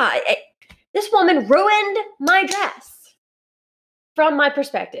 Like, God, this woman ruined my dress. From my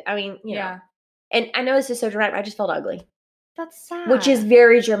perspective. I mean, and I know this is so dramatic, I just felt ugly. That's sad. Which is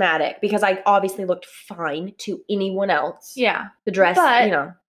very dramatic because I obviously looked fine to anyone else. Yeah. The dress,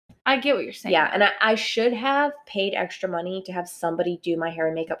 but I get what you're saying. Yeah, and I should have paid extra money to have somebody do my hair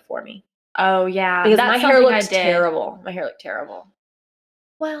and makeup for me. Oh yeah, because my hair looked terrible. My hair looked terrible.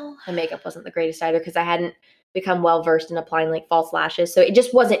 Well, my makeup wasn't the greatest either because I hadn't become well versed in applying like false lashes, so it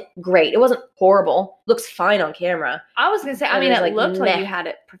just wasn't great. It wasn't horrible. Looks fine on camera. I was gonna say, I mean, it looked like you had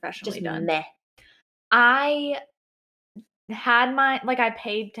it professionally done. Meh. I had I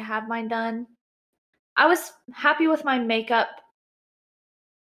paid to have mine done. I was happy with my makeup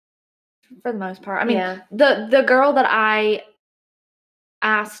for the most part. I mean, the girl that I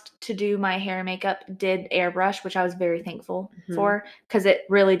asked to do my hair and makeup did airbrush, which I was very thankful for because it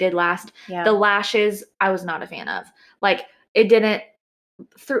really did last. Yeah. The lashes I was not a fan of. Like it didn't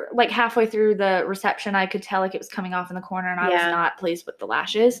halfway through the reception I could tell like it was coming off in the corner and I was not pleased with the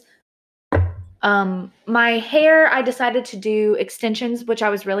lashes. My hair I decided to do extensions, which I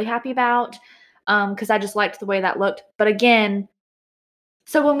was really happy about because I just liked the way that looked. But again,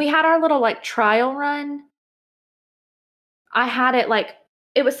 so when we had our little like trial run, I had it like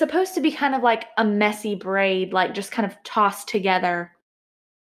it was supposed to be kind of like a messy braid, like just kind of tossed together,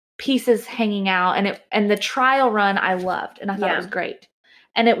 pieces hanging out. And the trial run I loved and I thought it was great.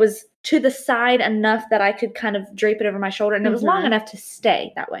 And it was to the side enough that I could kind of drape it over my shoulder and it was long enough to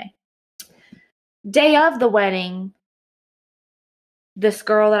stay that way. Day of the wedding, this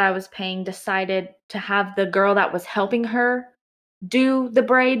girl that I was paying decided to have the girl that was helping her do the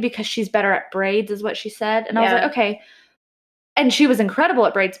braid because she's better at braids is what she said. And I was like, okay. And she was incredible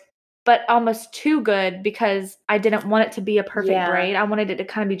at braids, but almost too good because I didn't want it to be a perfect braid. I wanted it to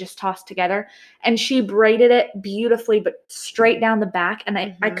kind of be just tossed together. And she braided it beautifully, but straight down the back. And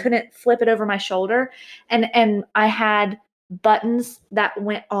I couldn't flip it over my shoulder. And I had buttons that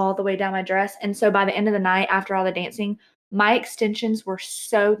went all the way down my dress. And so by the end of the night, after all the dancing, my extensions were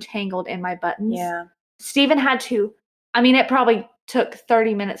so tangled in my buttons. Yeah. Steven had to, I mean, it probably took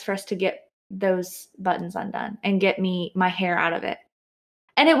 30 minutes for us to get those buttons undone and get me my hair out of it.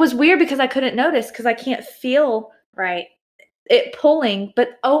 And it was weird because I couldn't notice because I can't feel it pulling,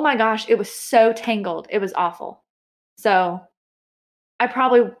 but oh my gosh, it was so tangled. It was awful. So I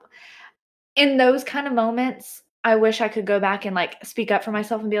probably, in those kind of moments, I wish I could go back and like speak up for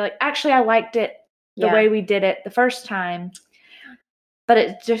myself and be like, actually, I liked it the way we did it the first time, but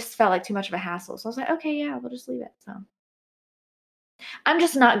it just felt like too much of a hassle. So I was like, okay, yeah, we'll just leave it. So I'm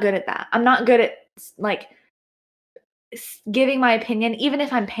just not good at that. I'm not good at like giving my opinion, even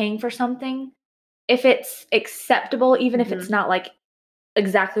if I'm paying for something, if it's acceptable, even if it's not like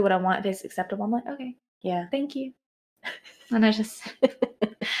exactly what I want, if it's acceptable, I'm like, okay, yeah, thank you. And I just,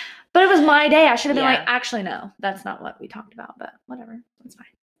 but it was my day. I should have been like, actually, no, that's not what we talked about, but whatever. It's fine.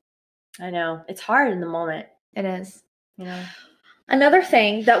 I know. It's hard in the moment. It is. You know, another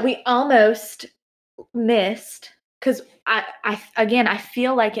thing that we almost missed, because I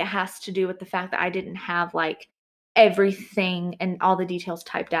feel like it has to do with the fact that I didn't have like everything and all the details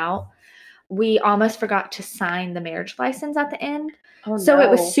typed out. We almost forgot to sign the marriage license at the end. Oh, so it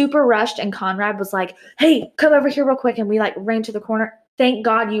was super rushed and Conrad was like, hey, come over here real quick. And we like ran to the corner. Thank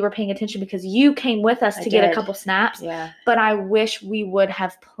God you were paying attention because you came with us to get a couple snaps. Yeah. But I wish we would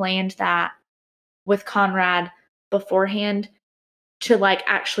have planned that with Conrad beforehand to like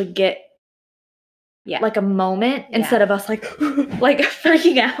actually get like a moment instead of us like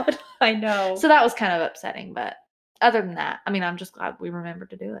freaking out. I know. So that was kind of upsetting, but other than that, I mean, I'm just glad we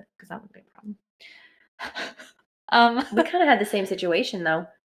remembered to do it because that would be a problem. We kind of had the same situation though.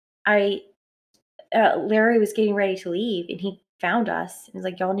 Larry was getting ready to leave and he found us and was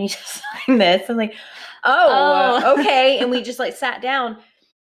like, y'all need to sign this. I'm like, oh. Okay. And we just like sat down.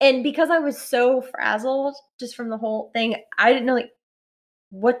 And because I was so frazzled just from the whole thing, I didn't know like,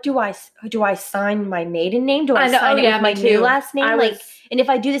 what do I sign my maiden name? Do I sign it with my new last name? And if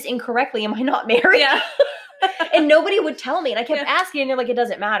I do this incorrectly, am I not married? Yeah. And nobody would tell me. And I kept asking and they're like, it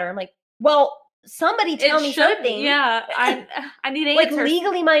doesn't matter. I'm like, well, somebody tell me something. Yeah. I need answers. Like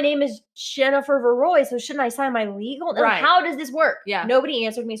legally my name is Jennifer Verroy, so shouldn't I sign my legal? Right. Like, how does this work? Yeah. Nobody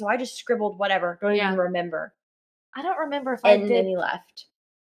answered me, so I just scribbled whatever. Don't even remember. I don't remember if I did. And then he left.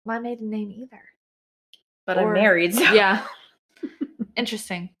 My maiden name either. But I'm married, so. Yeah.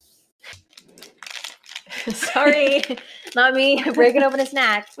 Interesting. Sorry, not me breaking open a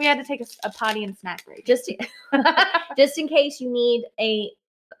snack. We had to take a potty and snack break. Just in case you need a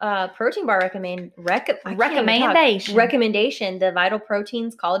protein bar recommendation. The Vital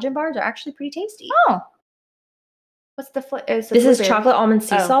Proteins collagen bars are actually pretty tasty. Oh. What's the this is chocolate almond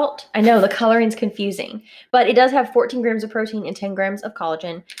sea salt. I know the coloring's confusing, but it does have 14 grams of protein and 10 grams of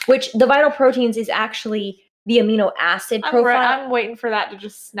collagen, which the Vital Proteins is actually the amino acid profile. I'm waiting for that to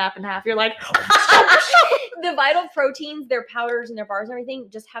just snap in half. You're like, the vital proteins, their powders and their bars and everything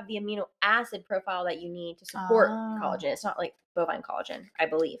just have the amino acid profile that you need to support collagen. It's not like bovine collagen, I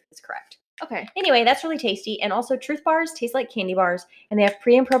believe is correct. Okay. Anyway, that's really tasty. And also Truth bars taste like candy bars and they have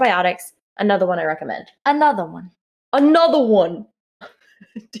pre and probiotics. Another one I recommend. Another one.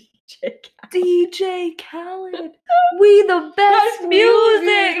 DJ Khaled. We the best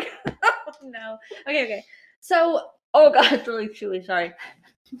music. Oh no. Okay. So, oh god, truly sorry.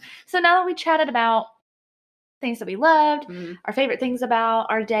 So now that we chatted about things that we loved, our favorite things about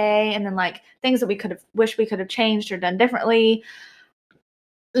our day, and then like things that we wish we could have changed or done differently.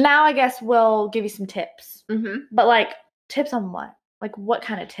 Now I guess we'll give you some tips. But like tips on what? Like what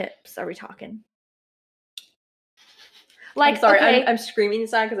kind of tips are we talking? Like, I'm sorry, okay. I'm screaming the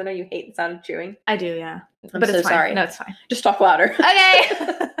sound because I know you hate the sound of chewing. I do, yeah. But it's fine. Sorry. No, it's fine. Just talk louder.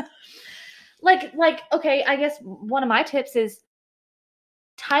 Okay. like, okay, I guess one of my tips is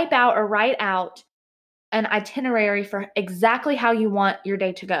type out or write out an itinerary for exactly how you want your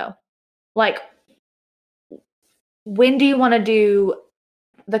day to go. Like, when do you want to do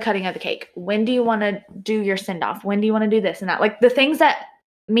the cutting of the cake? When do you want to do your send-off? When do you want to do this and that? Like, the things that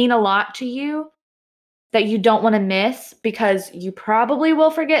mean a lot to you that you don't want to miss, because you probably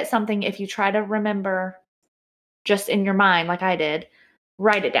will forget something if you try to remember just in your mind like I did.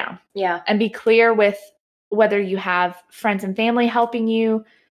 Write it down. Yeah. And be clear with whether you have friends and family helping you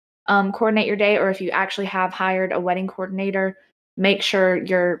coordinate your day, or if you actually have hired a wedding coordinator, make sure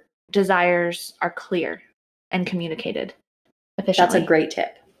your desires are clear and communicated efficiently. That's a great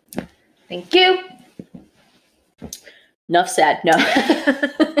tip. Thank you. Enough said. No.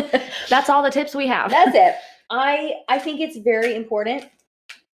 That's all the tips we have. That's it. I think it's very important.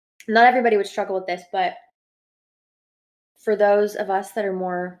 Not everybody would struggle with this, but for those of us that are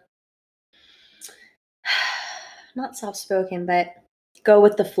more not soft-spoken, but go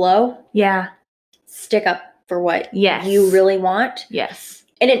with the flow. Yeah. Stick up for what you really want. Yes.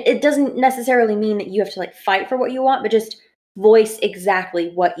 And it doesn't necessarily mean that you have to like fight for what you want, but just voice exactly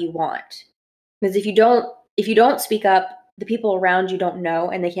what you want. Because if you don't speak up, the people around you don't know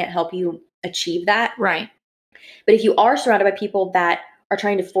and they can't help you achieve that. Right. But if you are surrounded by people that are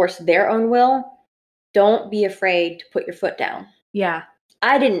trying to force their own will, don't be afraid to put your foot down. Yeah.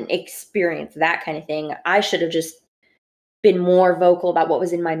 I didn't experience that kind of thing. I should have just been more vocal about what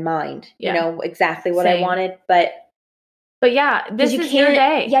was in my mind. Yeah. You know, exactly what I wanted. But yeah, this is your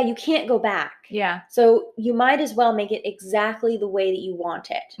day. Yeah, you can't go back. Yeah. So you might as well make it exactly the way that you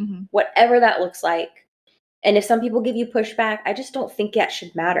want it. Whatever that looks like. And if some people give you pushback, I just don't think that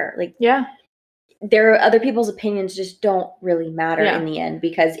should matter. Like, yeah, there are other people's opinions just don't really matter in the end,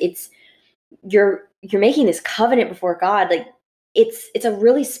 because you're making this covenant before God. Like, it's a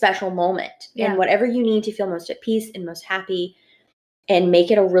really special moment. And whatever you need to feel most at peace and most happy and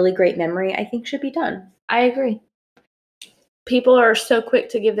make it a really great memory, I think should be done. I agree. People are so quick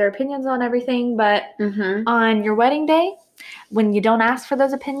to give their opinions on everything, but on your wedding day, when you don't ask for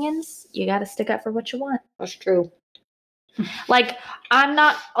those opinions, you got to stick up for what you want. That's true. Like,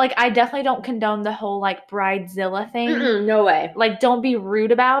 I definitely don't condone the whole, like, bridezilla thing. No way. Like, don't be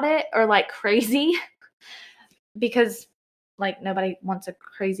rude about it or, like, crazy. Because, like, nobody wants a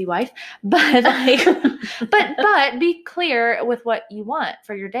crazy wife. But, like, but be clear with what you want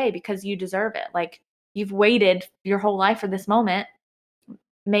for your day, because you deserve it. Like, you've waited your whole life for this moment.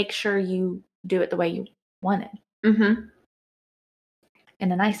 Make sure you do it the way you want it.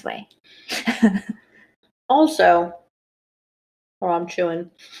 In a nice way. Also, while I'm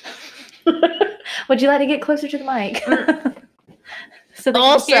chewing. Would you like to get closer to the mic? So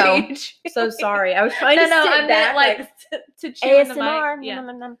sorry. I was trying to sit back, like to chew in the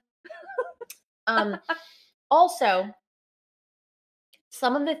mic. Yeah. Also,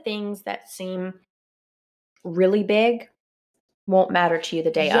 some of the things that seem really big won't matter to you the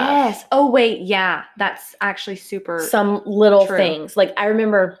day of. Yes. Oh, wait. Yeah. That's actually super some little true. Things. Like, I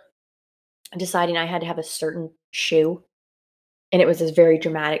remember deciding I had to have a certain shoe, and it was this very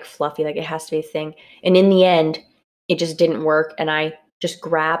dramatic, fluffy, like it has to be a thing. And in the end, it just didn't work. And I just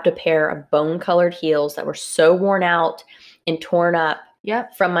grabbed a pair of bone-colored heels that were so worn and torn up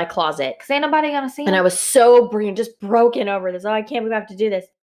from my closet. Because ain't nobody going to see them. And I was so just broken over this. Oh, I can't believe I have to do this.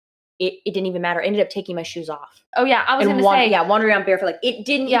 It didn't even matter. I ended up taking my shoes off. Oh, yeah. I was going to say. Yeah, wandering around barefoot. Like, it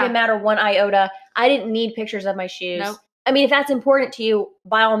didn't even matter one iota. I didn't need pictures of my shoes. Nope. I mean, if that's important to you,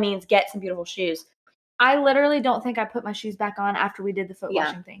 by all means, get some beautiful shoes. I literally don't think I put my shoes back on after we did the foot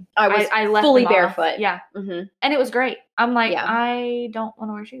washing thing. I left fully barefoot. Yeah. And it was great. I'm like, I don't want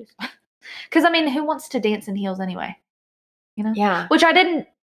to wear shoes. Because, I mean, who wants to dance in heels anyway? You know? Yeah. Which I didn't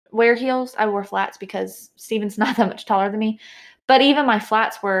wear heels. I wore flats because Steven's not that much taller than me. But even my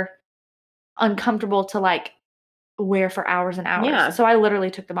flats were uncomfortable to like wear for hours and hours. Yeah. So I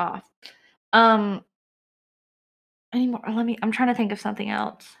literally took them off. Anymore. I'm trying to think of something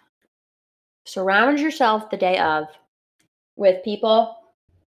else. Surround yourself the day of with people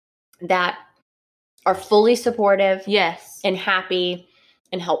that are fully supportive. Yes. And happy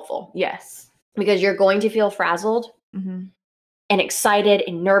and helpful. Yes. Because you're going to feel frazzled mm-hmm. and excited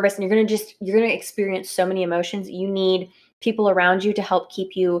and nervous, and you're going to experience so many emotions. You need people around you to help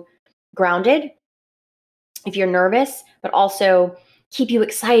keep you grounded if you're nervous, but also keep you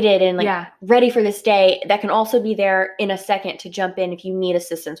excited and ready for this day. That can also be there in a second to jump in if you need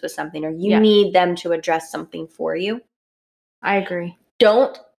assistance with something or you need them to address something for you. I agree.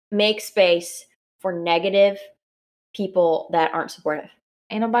 Don't make space for negative people that aren't supportive.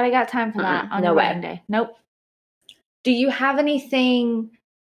 Ain't nobody got time for that on your wedding day. Nope. Do you have anything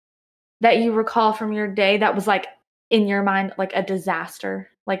that you recall from your day that was like in your mind like a disaster?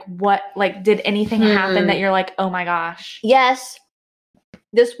 Like what? Like did anything happen that you're like, oh my gosh? Yes.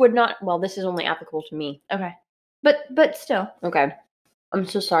 This would not. Well, this is only applicable to me. Okay. But still. Okay. I'm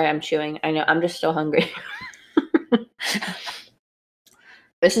so sorry. I'm chewing. I know. I'm just still hungry.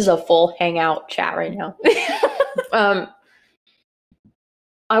 This is a full hangout chat right now.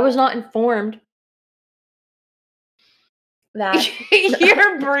 I was not informed that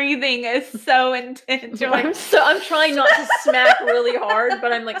your breathing is so intense. You're like, I'm trying not to smack really hard,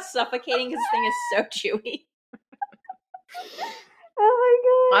 but I'm like suffocating because this thing is so chewy.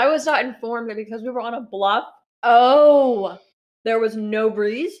 Oh my god! I was not informed that because we were on a bluff. Oh, there was no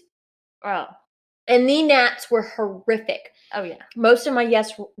breeze. Oh, and the gnats were horrific. Oh yeah, most of my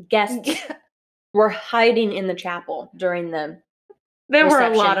guests were hiding in the chapel during the. There were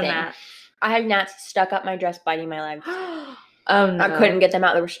a lot of gnats. I had gnats stuck up my dress, biting my legs. Oh no! I couldn't get them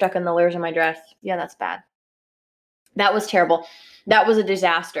out. They were stuck in the layers of my dress. Yeah, that's bad. That was terrible. That was a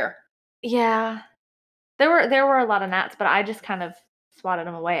disaster. Yeah. There were a lot of gnats, but I just kind of swatted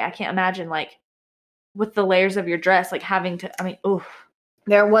them away. I can't imagine like with the layers of your dress, like having to. I mean, oof.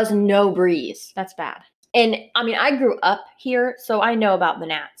 There was no breeze. That's bad. And I mean, I grew up here, so I know about the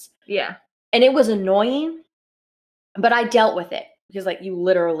gnats. Yeah. And it was annoying, but I dealt with it because, like, you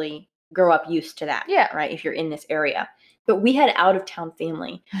literally grow up used to that. Yeah. Right. If you're in this area. But we had out of town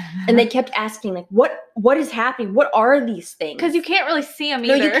family, and they kept asking, like, what is happening? What are these things? Because you can't really see them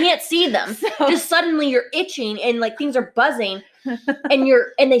either. No, you can't see them. So. Just suddenly you're itching and like things are buzzing,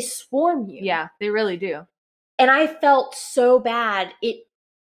 and they swarm you. Yeah, they really do. And I felt so bad.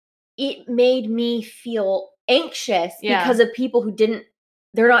 It made me feel anxious because of people who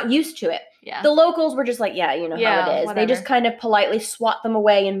they're not used to it. Yeah. The locals were just like, yeah, you know how it is. Whatever. They just kind of politely swat them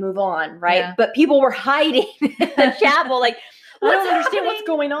away and move on, right? Yeah. But people were hiding in the chapel, like, I don't understand what's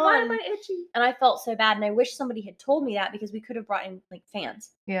going on. Why am I itchy? And I felt so bad, and I wish somebody had told me that because we could have brought in like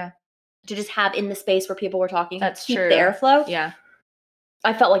fans. Yeah. To just have in the space where people were talking. That's keep true. the airflow. Yeah.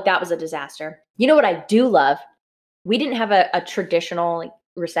 I felt like that was a disaster. You know what I do love? We didn't have a traditional like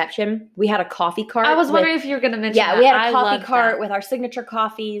reception. We had a coffee cart. I was wondering if you were going to mention that. We had a coffee cart with our signature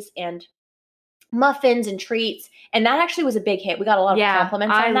coffees and muffins and treats. And that actually was a big hit. We got a lot of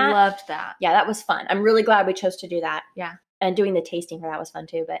compliments on that. I loved that. Yeah, that was fun. I'm really glad we chose to do that. Yeah. And doing the tasting for that was fun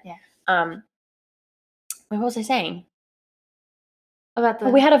too. But what was I saying? About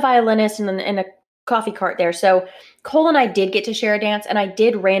we had a violinist and a coffee cart there. So Cole and I did get to share a dance, and I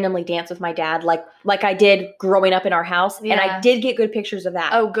did randomly dance with my dad like I did growing up in our house. Yeah. And I did get good pictures of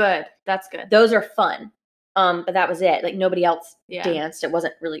that. Oh, good. That's good. Those are fun. But that was it. Like nobody else danced. It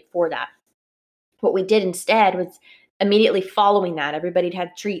wasn't really for that. What we did instead was immediately following that, everybody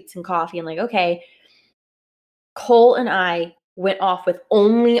had treats and coffee and like, okay, Cole and I went off with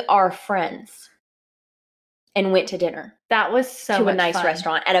only our friends and went to dinner. That was so much a nice fun.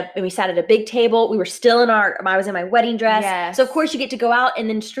 Restaurant and we sat at a big table. We were still I was in my wedding dress. Yes. So of course you get to go out, and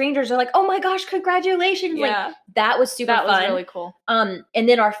then strangers are like, oh my gosh, congratulations. Yeah. Like that was super fun. That was really cool. And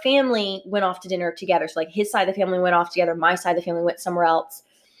then our family went off to dinner together. So like his side of the family went off together. My side of the family went somewhere else.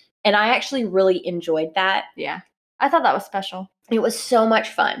 And I actually really enjoyed that. Yeah. I thought that was special. It was so much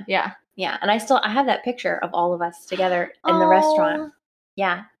fun. Yeah. Yeah. And I have that picture of all of us together in the restaurant.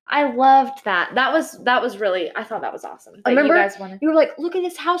 Yeah. I loved that. That was really, I thought that was awesome. I remember you were like, look at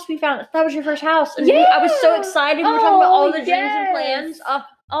this house we found. That was your first house. And I was so excited. We were talking about all the dreams and plans.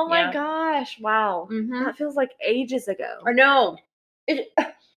 Oh my gosh. Wow. Mm-hmm. That feels like ages ago. I know.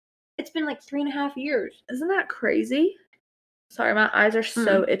 It's been like 3.5 years. Isn't that crazy? Sorry, my eyes are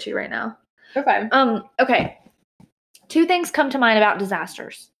so itchy right now. Okay. Okay. 2 things come to mind about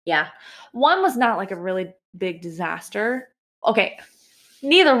disasters. Yeah. One was not like a really big disaster. Okay.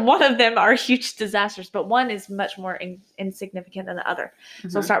 neither one of them are huge disasters, but one is much more insignificant than the other. Mm-hmm.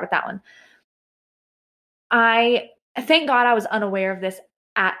 So I'll start with that one. Thank God I was unaware of this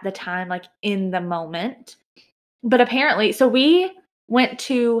at the time, like in the moment. But apparently, so we went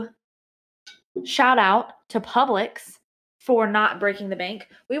to shout out to Publix for not breaking the bank.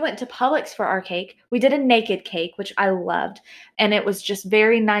 We went to Publix for our cake. We did a naked cake, which I loved. And it was just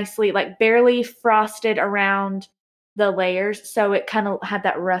very nicely, like barely frosted around the layers. So it kind of had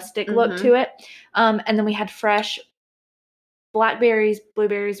that rustic look to it. And then we had fresh blackberries,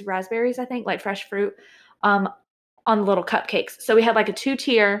 blueberries, raspberries, I think, like fresh fruit on the little cupcakes. So we had like a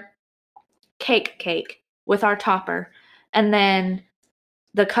 2-tier cake with our topper. And then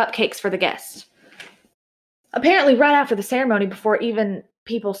the cupcakes for the guests. Apparently, right after the ceremony, before even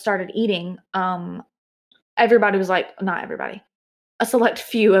people started eating, everybody was like, not everybody, a select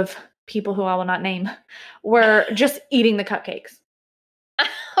few of people who I will not name were just eating the cupcakes.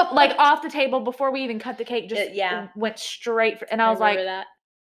 Like off the table before we even cut the cake, just went straight for, and I was like, that.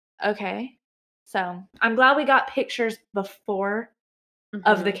 Okay. So I'm glad we got pictures before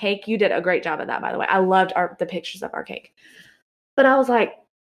of the cake. You did a great job at that, by the way. I loved the pictures of our cake. But I was like,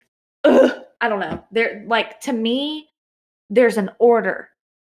 ugh, I don't know. There, like, to me, there's an order.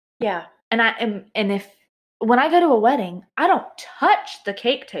 Yeah. And when I go to a wedding, I don't touch the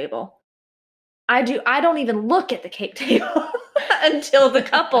cake table. I don't even look at the cake table until the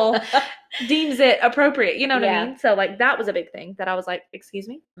couple deems it appropriate. You know what I mean? So like, that was a big thing that I was like, excuse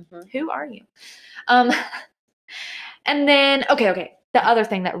me, who are you? And then, okay. The other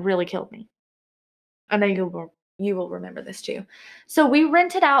thing that really killed me, I know you will remember this too. So we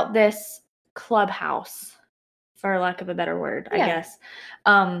rented out this clubhouse, for lack of a better word, I guess.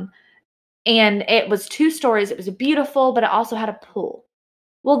 And it was 2 stories. It was beautiful, but it also had a pool.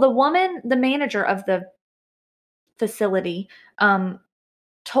 Well, the manager of the facility,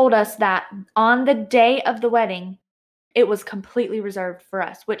 told us that on the day of the wedding, it was completely reserved for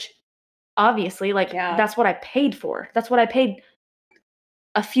us, which obviously, like, that's what I paid for. That's what I paid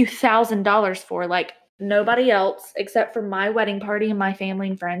a few $1,000s for. Like, nobody else except for my wedding party and my family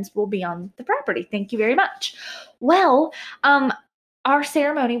and friends will be on the property. Thank you very much. Well, our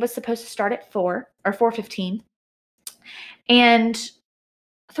ceremony was supposed to start at 4 or 4:15, and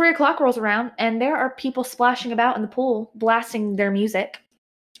 3:00 rolls around, and there are people splashing about in the pool, blasting their music.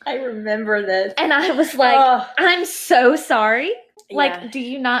 I remember this. And I was like, I'm so sorry. Like, do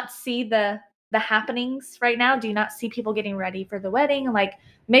you not see the happenings right now? Do you not see people getting ready for the wedding? Like,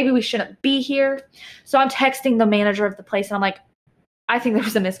 maybe we shouldn't be here. So I'm texting the manager of the place, and I'm like, I think there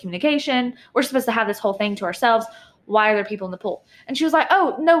was a miscommunication. We're supposed to have this whole thing to ourselves. Why are there people in the pool? And she was like,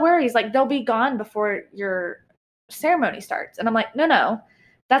 oh, no worries. Like, they'll be gone before your ceremony starts. And I'm like, no,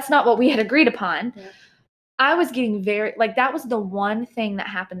 that's not what we had agreed upon. Yeah. I was getting that was the one thing that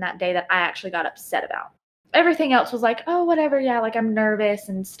happened that day that I actually got upset about. Everything else was like, oh, whatever. Yeah, like, I'm nervous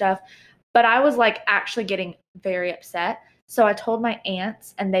and stuff. But I was like actually getting very upset. So I told my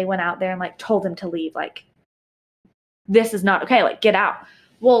aunts, and they went out there and like told them to leave. Like, this is not okay. Like, get out.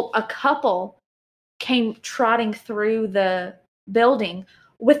 Well, a couple came trotting through the building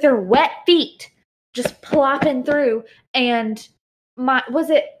with their wet feet, just plopping through. And maybe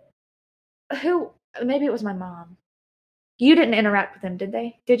it was my mom. You didn't interact with them, did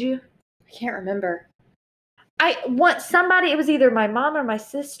they? Did you? I can't remember. It was either my mom or my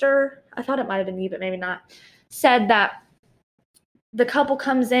sister, I thought it might have been you, but maybe not, said that the couple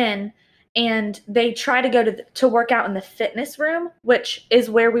comes in and they try to go to work out in the fitness room, which is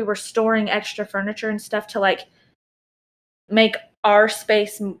where we were storing extra furniture and stuff to like make our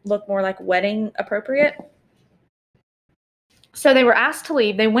space look more like wedding appropriate. So they were asked to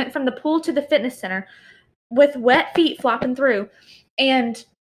leave. They went from the pool to the fitness center with wet feet flopping through. And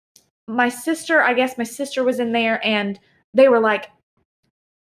my sister was in there, and they were like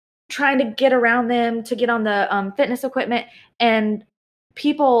trying to get around them to get on the fitness equipment. And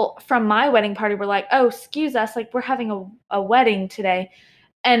people from my wedding party were like, oh, excuse us, like, we're having a wedding today.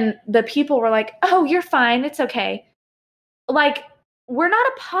 And the people were like, oh, you're fine, it's okay. Like, we're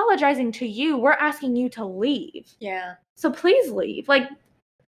not apologizing to you, we're asking you to leave. Yeah. So please leave. Like,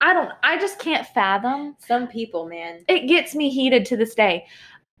 I just can't fathom. Some people, man. It gets me heated to this day.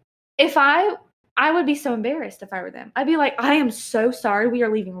 If I would be so embarrassed if I were them. I'd be like, I am so sorry, we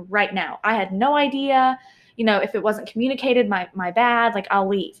are leaving right now. I had no idea. You know, if it wasn't communicated, my bad, like, I'll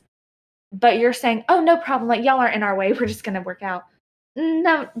leave. But you're saying, oh, no problem, like, y'all aren't in our way, we're just going to work out.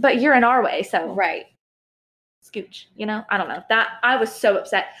 No, but you're in our way, so. Right. Scooch, you know? I don't know. I was so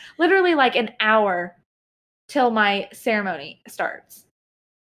upset. Literally, like, an hour till my ceremony starts.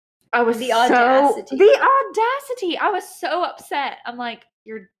 I was The audacity. I was so upset. I'm like,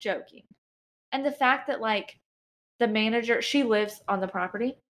 You're joking. And the fact that, like, the manager, she lives on the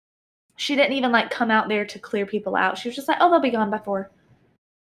property. She didn't even, like, come out there to clear people out. She was just like, oh, they'll be gone by 4.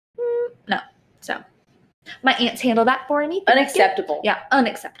 No. So, my aunts handle that for me. Unacceptable. Yeah,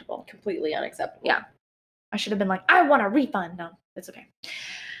 unacceptable. Completely unacceptable. Yeah. I should have been like, I want a refund. No, it's okay.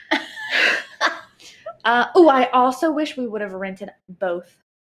 I also wish we would have rented both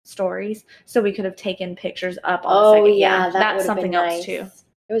stories so we could have taken pictures up on the second. Yeah, that's something else too.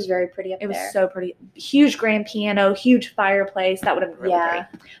 It was very pretty up there. It was so pretty. Huge grand piano, huge fireplace. That would have been really pretty.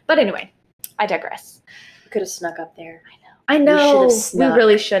 But anyway, I digress. We could have snuck up there. I know. We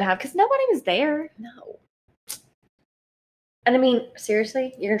really should have, because nobody was there. No. And I mean,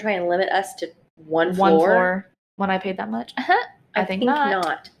 seriously, you're gonna try and limit us to one floor when I paid that much? I think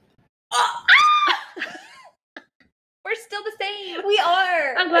not. We're still the same. We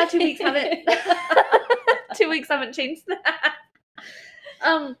are. I'm glad 2 weeks haven't 2 weeks haven't changed that.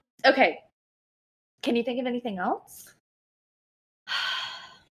 Okay. Can you think of anything else? I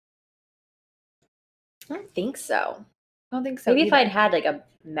don't think so. I don't think so. Maybe if I'd had like a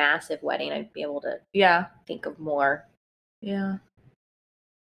massive wedding, I'd be able to think of more. Yeah.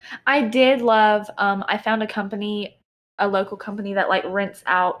 I did love, I found a local company that like rents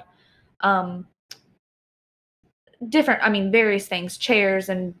out various things, chairs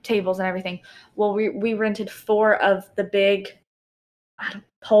and tables and everything. Well, we rented 4 of the big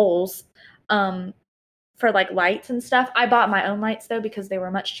poles for like lights and stuff. I bought my own lights though because they were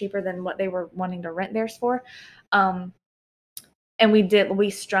much cheaper than what they were wanting to rent theirs for. And we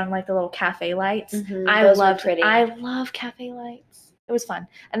strung like the little cafe lights. Mm-hmm. I love cafe lights. It was fun.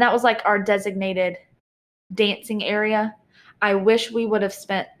 And that was like our designated dancing area. I wish we would have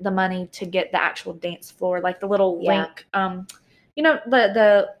spent the money to get the actual dance floor, like the little link,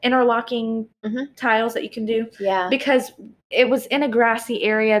 the interlocking tiles that you can do. Yeah. Because it was in a grassy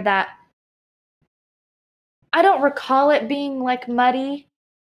area that I don't recall it being like muddy,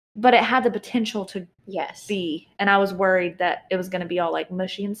 but it had the potential to be. And I was worried that it was going to be all like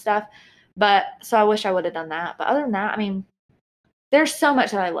mushy and stuff. But so I wish I would have done that. But other than that, I mean, there's so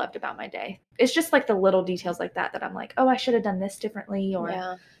much that I loved about my day. It's just like the little details like that I'm like, oh, I should have done this differently,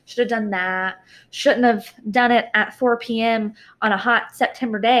 or should have done that. Shouldn't have done it at 4 p.m. on a hot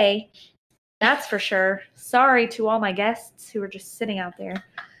September day. That's for sure. Sorry to all my guests who were just sitting out there.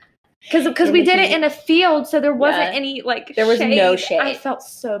 Because we did it in a field, so there wasn't any like there was shade. No shade. I felt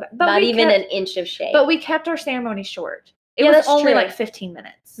so bad. But not even an inch of shade. But we kept our ceremony short. It was only like 15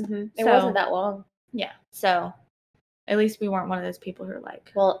 minutes. Mm-hmm. It wasn't that long. Yeah. So at least we weren't one of those people who are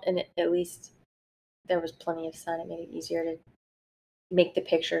like. Well, and at least there was plenty of sun. It made it easier to make the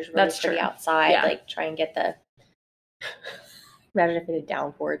pictures really pretty outside. Yeah. Like try and get the. Imagine if it had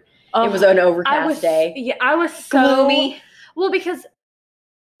downpoured. It was an overcast day. Yeah, I was so gloomy. Well, because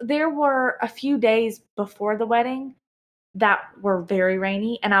there were a few days before the wedding that were very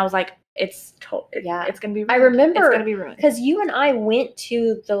rainy, and I was like, it's gonna be ruined. I remember it's gonna be ruined because you and I went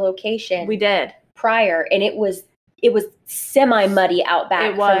to the location. We did prior, and it was semi muddy out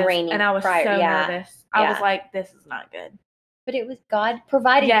back from raining, and I was so nervous. I was like, this is not good. But it was God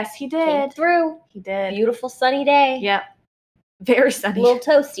provided. Yes, He did. Came through. He did. Beautiful sunny day. Yep. Very sunny. A little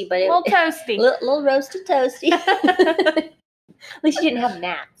toasty, but little roasted toasty. At least you didn't have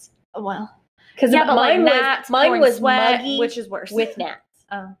gnats. Well, because mine was sweat, muggy, which is worse with gnats.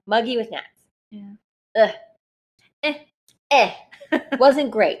 Oh, muggy with gnats. Yeah. Wasn't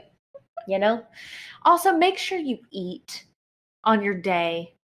great. You know. Also, make sure you eat on your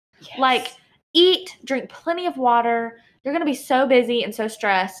day. Yes. Like eat, drink plenty of water. You're gonna be so busy and so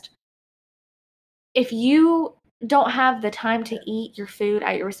stressed. If you don't have the time to eat your food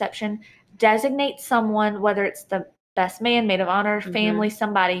at your reception, designate someone, whether it's the best man, maid of honor, family,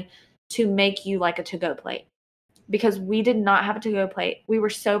 somebody, to make you like a to-go plate. Because we did not have a to-go plate. We were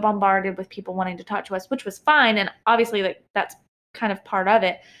so bombarded with people wanting to talk to us, which was fine, and obviously like that's kind of part of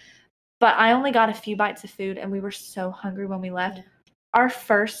it. But I only got a few bites of food, and we were so hungry when we left. Yeah. Our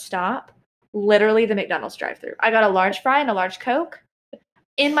first stop, literally the McDonald's drive-thru. I got a large fry and a large Coke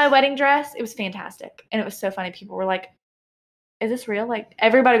in my wedding dress. It was fantastic, and it was so funny. People were like, is this real? Like,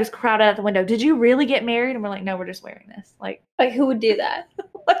 everybody was crowded at the window. Did you really get married? And we're like, no, we're just wearing this. Like who would do that?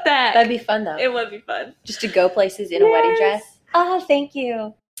 What the heck? That'd be fun, though. It would be fun. Just to go places in a wedding dress. Oh, thank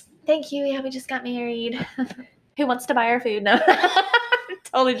you. Thank you. Yeah, we just got married. Who wants to buy our food? No.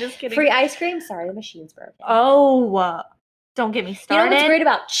 Totally just kidding. Free ice cream? Sorry, the machine's broken. Oh, don't get me started. You know what's great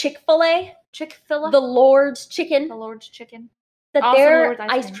about Chick-fil-A? Chick-fil-A? The Lord's Chicken. The Lord's Chicken. That also their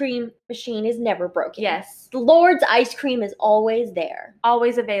ice cream machine is never broken. Yes. The Lord's ice cream is always there.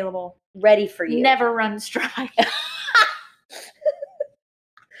 Always available. Ready for you. Never runs dry.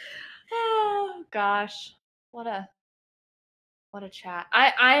 gosh. What a chat.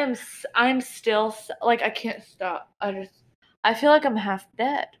 I'm still like, I can't stop. I feel like I'm half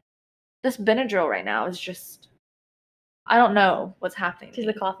dead. This Benadryl right now is just, I don't know what's happening. Does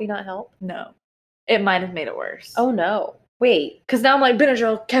the coffee not help? No. It might have made it worse. Oh no. Wait. Because now I'm like,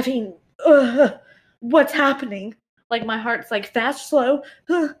 Benadryl, caffeine. Ugh, what's happening? Like, my heart's like fast, slow.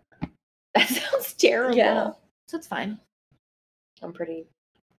 That sounds terrible. Yeah. So it's fine. I'm pretty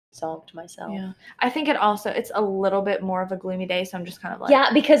zonked myself. Yeah. I think it's a little bit more of a gloomy day, so I'm just kind of like. Yeah,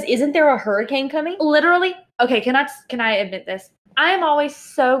 because isn't there a hurricane coming? Literally. Okay, can I admit this? I am always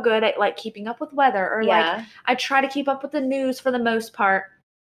so good at like keeping up with weather, or like I try to keep up with the news for the most part.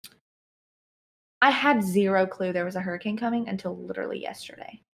 I had zero clue there was a hurricane coming until literally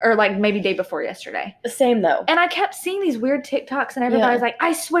yesterday. Or like maybe day before yesterday. The same though. And I kept seeing these weird TikToks and everybody's like,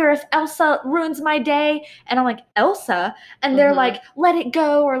 I swear if Elsa ruins my day. And I'm like, Elsa? And they're like, let it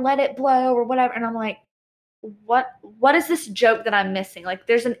go or let it blow or whatever. And I'm like, what is this joke that I'm missing? Like,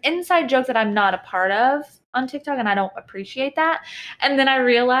 there's an inside joke that I'm not a part of on TikTok, and I don't appreciate that. And then I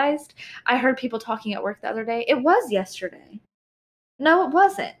realized, I heard people talking at work the other day. It was yesterday. No, it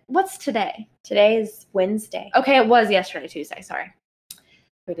wasn't. What's today? Today is Wednesday. Okay, it was yesterday, Tuesday. Sorry.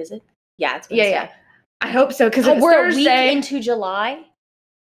 Wait, is it? Yeah, it's Wednesday. Yeah. I hope so, because we're Thursday. A week into July.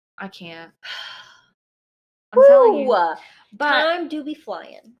 I can't. I'm telling you. But time do be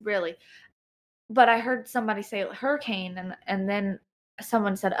flying. Really. But I heard somebody say hurricane, and then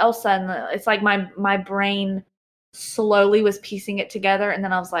someone said Elsa, and it's like my brain slowly was piecing it together, and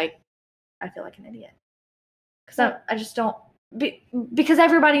then I was like, I feel like an idiot. Because I just don't. Because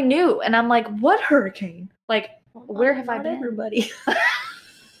everybody knew, and I'm like, what hurricane? Like, where have I been? Everybody.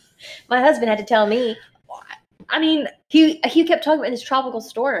 My husband had to tell me. I mean, he kept talking about this tropical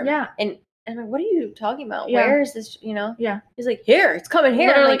storm. Yeah. And I'm like, what are you talking about? Yeah. Where is this, Yeah. He's like, here, it's coming here.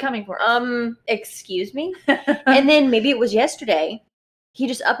 Literally like, coming for us. Excuse me? And then maybe it was yesterday. He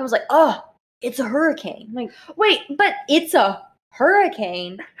just up and was like, oh, it's a hurricane. I'm like, wait, but it's a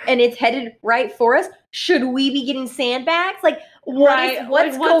hurricane and it's headed right for us. Should we be getting sandbags? Like,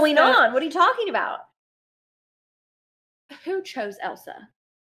 what's going on? What are you talking about? Who chose Elsa?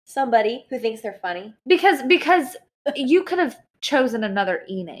 Somebody who thinks they're funny. Because you could have chosen another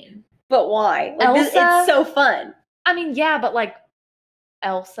name. But why? Like, Elsa? It's so fun. I mean, yeah, but like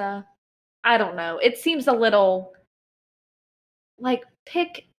Elsa, I don't know. It seems a little like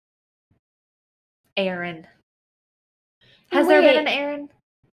pick Aaron. Has there been an Aaron?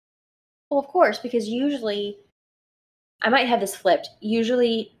 Well, of course, because usually, I might have this flipped.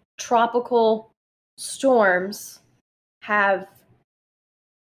 Usually, tropical storms have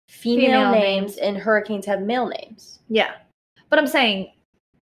female names and hurricanes have male names. Yeah. But I'm saying,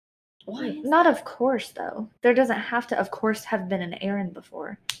 why? Not of course, though. There doesn't have to, of course, have been an Aaron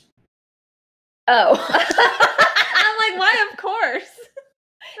before. Oh. I'm like, why of course?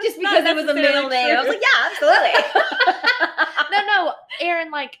 Just because it was a male name. I was like, yeah, absolutely. No,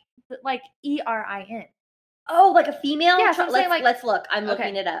 Aaron, like ERIN. Oh, like a female? Yeah, so let's look. I'm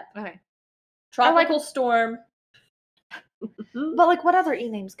looking it up. Okay. Tropical storm. But like, what other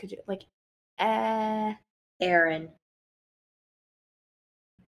names could you like? Aaron.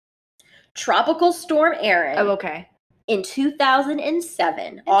 Tropical storm Aaron. Oh, okay. In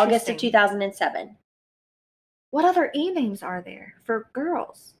 2007, August of 2007. What other names are there for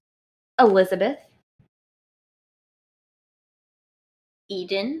girls? Elizabeth.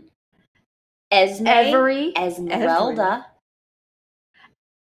 Eden. Esme. Every. Esmeralda.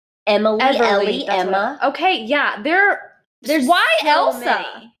 Emily. Ellie. Emma. Okay, yeah. There's why so Elsa?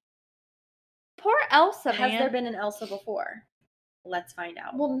 Many. Poor Elsa, man. Has there been an Elsa before? Let's find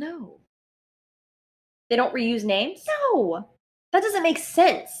out. Well, no. They don't reuse names? No. That doesn't make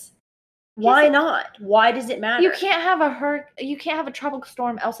sense. Why not? Why does it matter? You can't have a tropical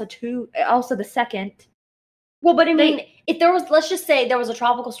storm Elsa the second. Well, but I mean, if there was, let's just say there was a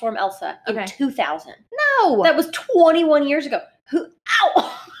tropical storm Elsa in 2000. No. That was 21 years ago.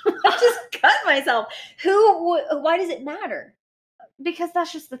 Ow! I just cut myself. Why does it matter? Because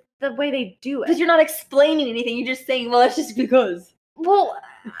that's just the way they do it. Because you're not explaining anything. You're just saying, well, it's just because. Well,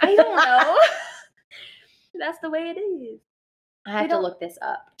 I don't know. That's the way it is. I have to look this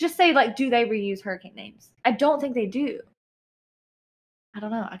up. Just say, like, do they reuse hurricane names? I don't think they do. I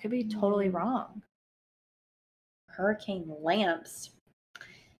don't know. I could be totally wrong. Hurricane lamps.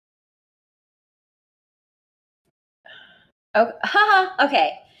 Oh, haha.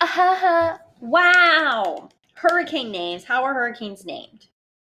 Okay. Wow. Hurricane names. How are hurricanes named?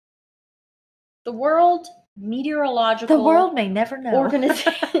 The World Meteorological. The world may never know.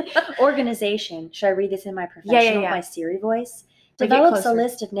 Organization. Should I read this in my professional, my Siri voice? develops a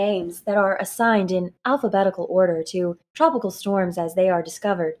list of names that are assigned in alphabetical order to tropical storms as they are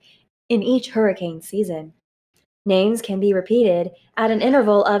discovered in each hurricane season. Names can be repeated at an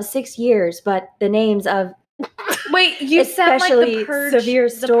interval of 6 years, but the names of Wait, you sound like the purge, severe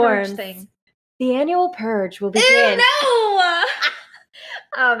storms. The purge thing. The annual purge will begin. Ew, no!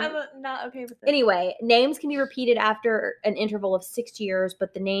 I'm not okay with this. Anyway, names can be repeated after an interval of 6 years,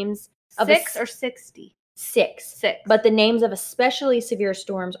 but the names of 6 or 60? 6. But the names of especially severe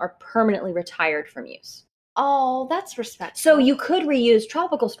storms are permanently retired from use. Oh, that's respectful. So you could reuse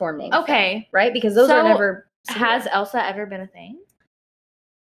tropical storm names. Okay. Then, right? Because those are never... Has Elsa ever been a thing?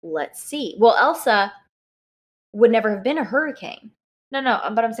 Let's see. Well, Elsa would never have been a hurricane. No,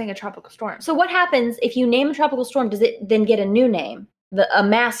 but I'm saying a tropical storm. So what happens if you name a tropical storm? Does it then get a new name? A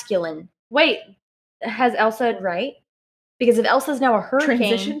masculine. Wait, has Elsa... Right? Because if Elsa's now a hurricane...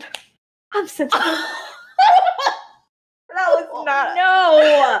 Transitioned? I'm sensitive. That was not...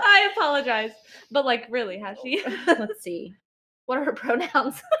 No! I apologize. But, like, really, has she? Let's see. What are her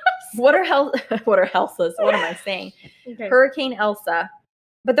pronouns? What are Elsa's? What am I saying? Okay. Hurricane Elsa.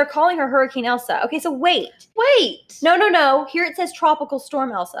 But they're calling her Hurricane Elsa. Okay, so wait. No. Here it says Tropical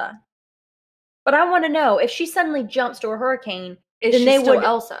Storm Elsa. But I want to know, if she suddenly jumps to a hurricane, then they would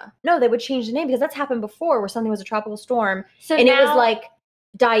Elsa. No, they would change the name, because that's happened before where something was a tropical storm. So and now, it was like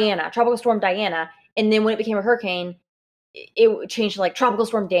Diana, Tropical Storm Diana. And then when it became a hurricane, it changed to like Tropical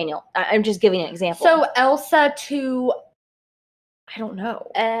Storm Daniel. I'm just giving an example. So Elsa to... I don't know.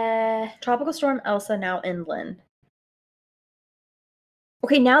 Tropical Storm Elsa, now inland.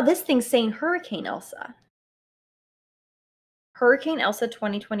 Okay, now this thing's saying Hurricane Elsa. Hurricane Elsa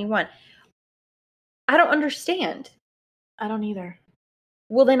 2021. I don't understand. I don't either.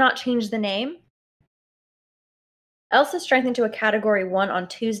 Will they not change the name? Elsa strengthened to a Category 1 on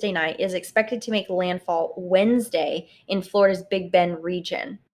Tuesday night is expected to make landfall Wednesday in Florida's Big Bend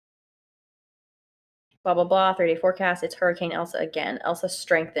region. Blah, blah, blah. 30-day forecast. It's Hurricane Elsa again. Elsa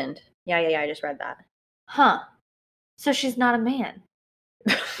strengthened. Yeah. I just read that. Huh. So she's not a man.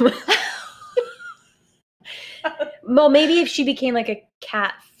 Well, maybe if she became like a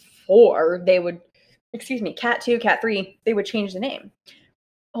Cat 4, they would... Cat 2, Cat 3, they would change the name.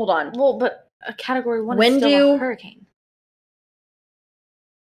 Hold on. Well, but a Category 1 is still a hurricane.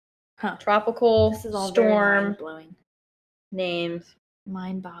 Huh. Tropical this is all storm mind-blowing. Names.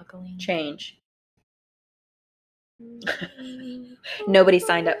 Mind-boggling. Change. Nobody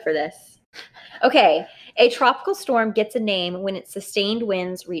signed up for this. Okay. A tropical storm gets a name when its sustained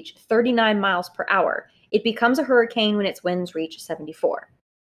winds reach 39 miles per hour. It becomes a hurricane when its winds reach 74.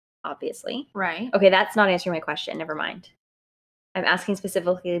 Obviously. Right. Okay, that's not answering my question. Never mind. I'm asking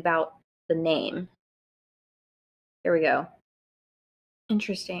specifically about the name. Here we go.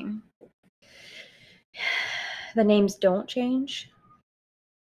 Interesting. The names don't change?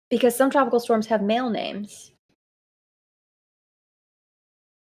 Because some tropical storms have male names.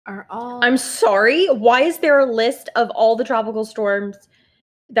 I'm sorry? Why is there a list of all the tropical storms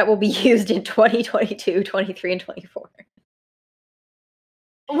that will be used in 2022, 23, and 24?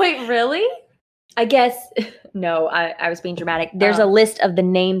 Wait, really? I guess, no, I was being dramatic. There's a list of the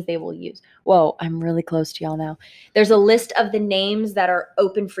names they will use. Whoa, I'm really close to y'all now. There's a list of the names that are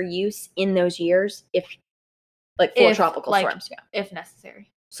open for use in those years, for tropical storms. Yeah. If necessary.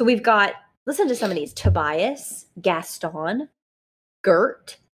 So we've got, listen to some of these. Tobias, Gaston,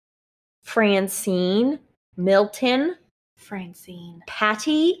 Gert, Francine, Milton,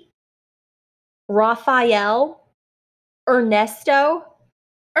 Patty, Raphael, Ernesto,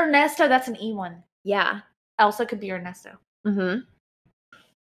 that's an E one. Yeah. Elsa could be Ernesto. Mm-hmm.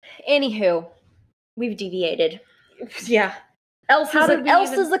 Anywho, we've deviated. Yeah.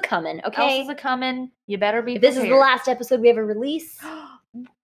 Elsa's a coming, okay? Elsa's a coming. You better be prepared. This is the last episode we ever release.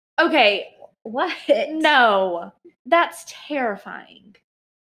 Okay. What? No. That's terrifying.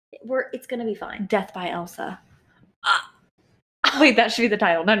 It's gonna be fine. Death by Elsa. Wait, that should be the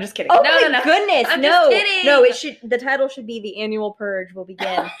title. No, I'm just kidding. Oh no, my goodness. I'm just kidding. No, the title should be The Annual Purge Will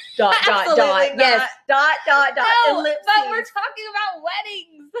Begin. dot. Not. Yes. Dot. No, ellipses. But we're talking about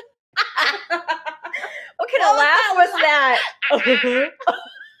weddings. What kind of laugh was that?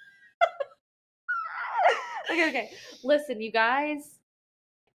 Okay. Listen, you guys.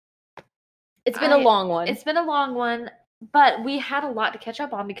 It's been a long one. It's been a long one, but we had a lot to catch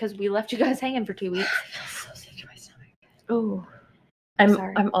up on because we left you guys hanging for 2 weeks. I feel so sick to my stomach. Oh. I'm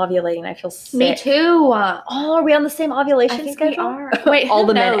ovulating. I feel sick. Me too. Oh, are we on the same ovulation schedule? We are. Wait, all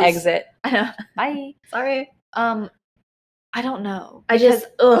the men exit. Bye. Sorry. I don't know.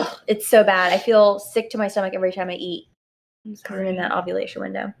 It's so bad. I feel sick to my stomach every time I eat. I'm in that ovulation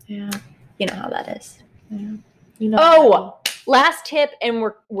window. Yeah. You know how that is. Yeah. You know. Last tip, and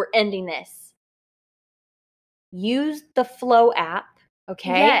we're ending this. Use the Flow app,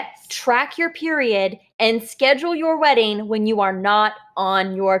 okay? Yes. Track your period and schedule your wedding when you are not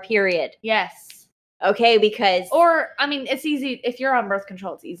on your period. Yes. Okay, because... Or, I mean, it's easy. If you're on birth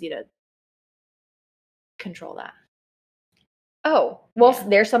control, it's easy to control that. Oh, well,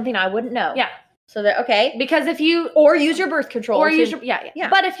 there's something I wouldn't know. Yeah. So that, okay. Because if you... Or use your birth control. Or use your... Yeah.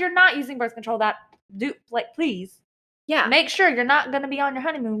 But if you're not using birth control, please. Yeah. Make sure you're not going to be on your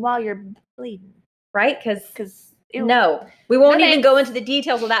honeymoon while you're bleeding. Right? Because... Ew. No, we won't even go into the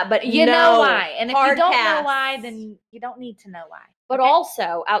details of that, but you know why. And if you don't know why, then you don't need to know why. But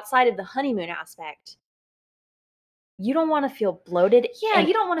also, outside of the honeymoon aspect, you don't want to feel bloated. Yeah,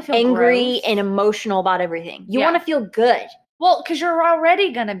 you don't want to feel angry gross. And emotional about everything. You want to feel good. Well, because you're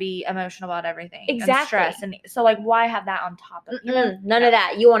already going to be emotional about everything. Exactly. And stress. And so, like, why have that on top of it? None of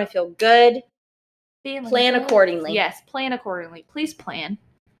that. You want to feel good. Plan accordingly. Yes, plan accordingly. Please plan.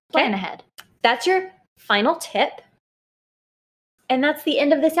 Plan ahead. That's your final tip. And that's the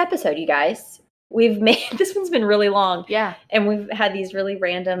end of this episode, you guys. This one's been really long. Yeah. And we've had these really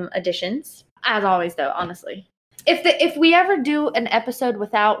random additions. As always, though, honestly. If we ever do an episode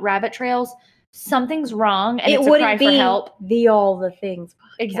without rabbit trails, something's wrong and it's a cry for help. The All the Things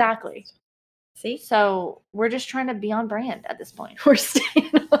podcast. Exactly. See? So we're just trying to be on brand at this point. We're staying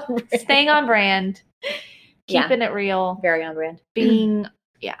on brand. Staying on brand. Keeping it real. Very on brand. Being,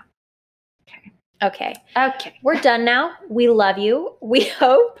 Okay. Okay. We're done now. We love you. We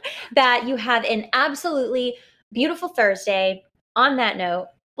hope that you have an absolutely beautiful Thursday. On that note,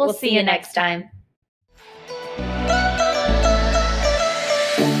 we'll see you next time.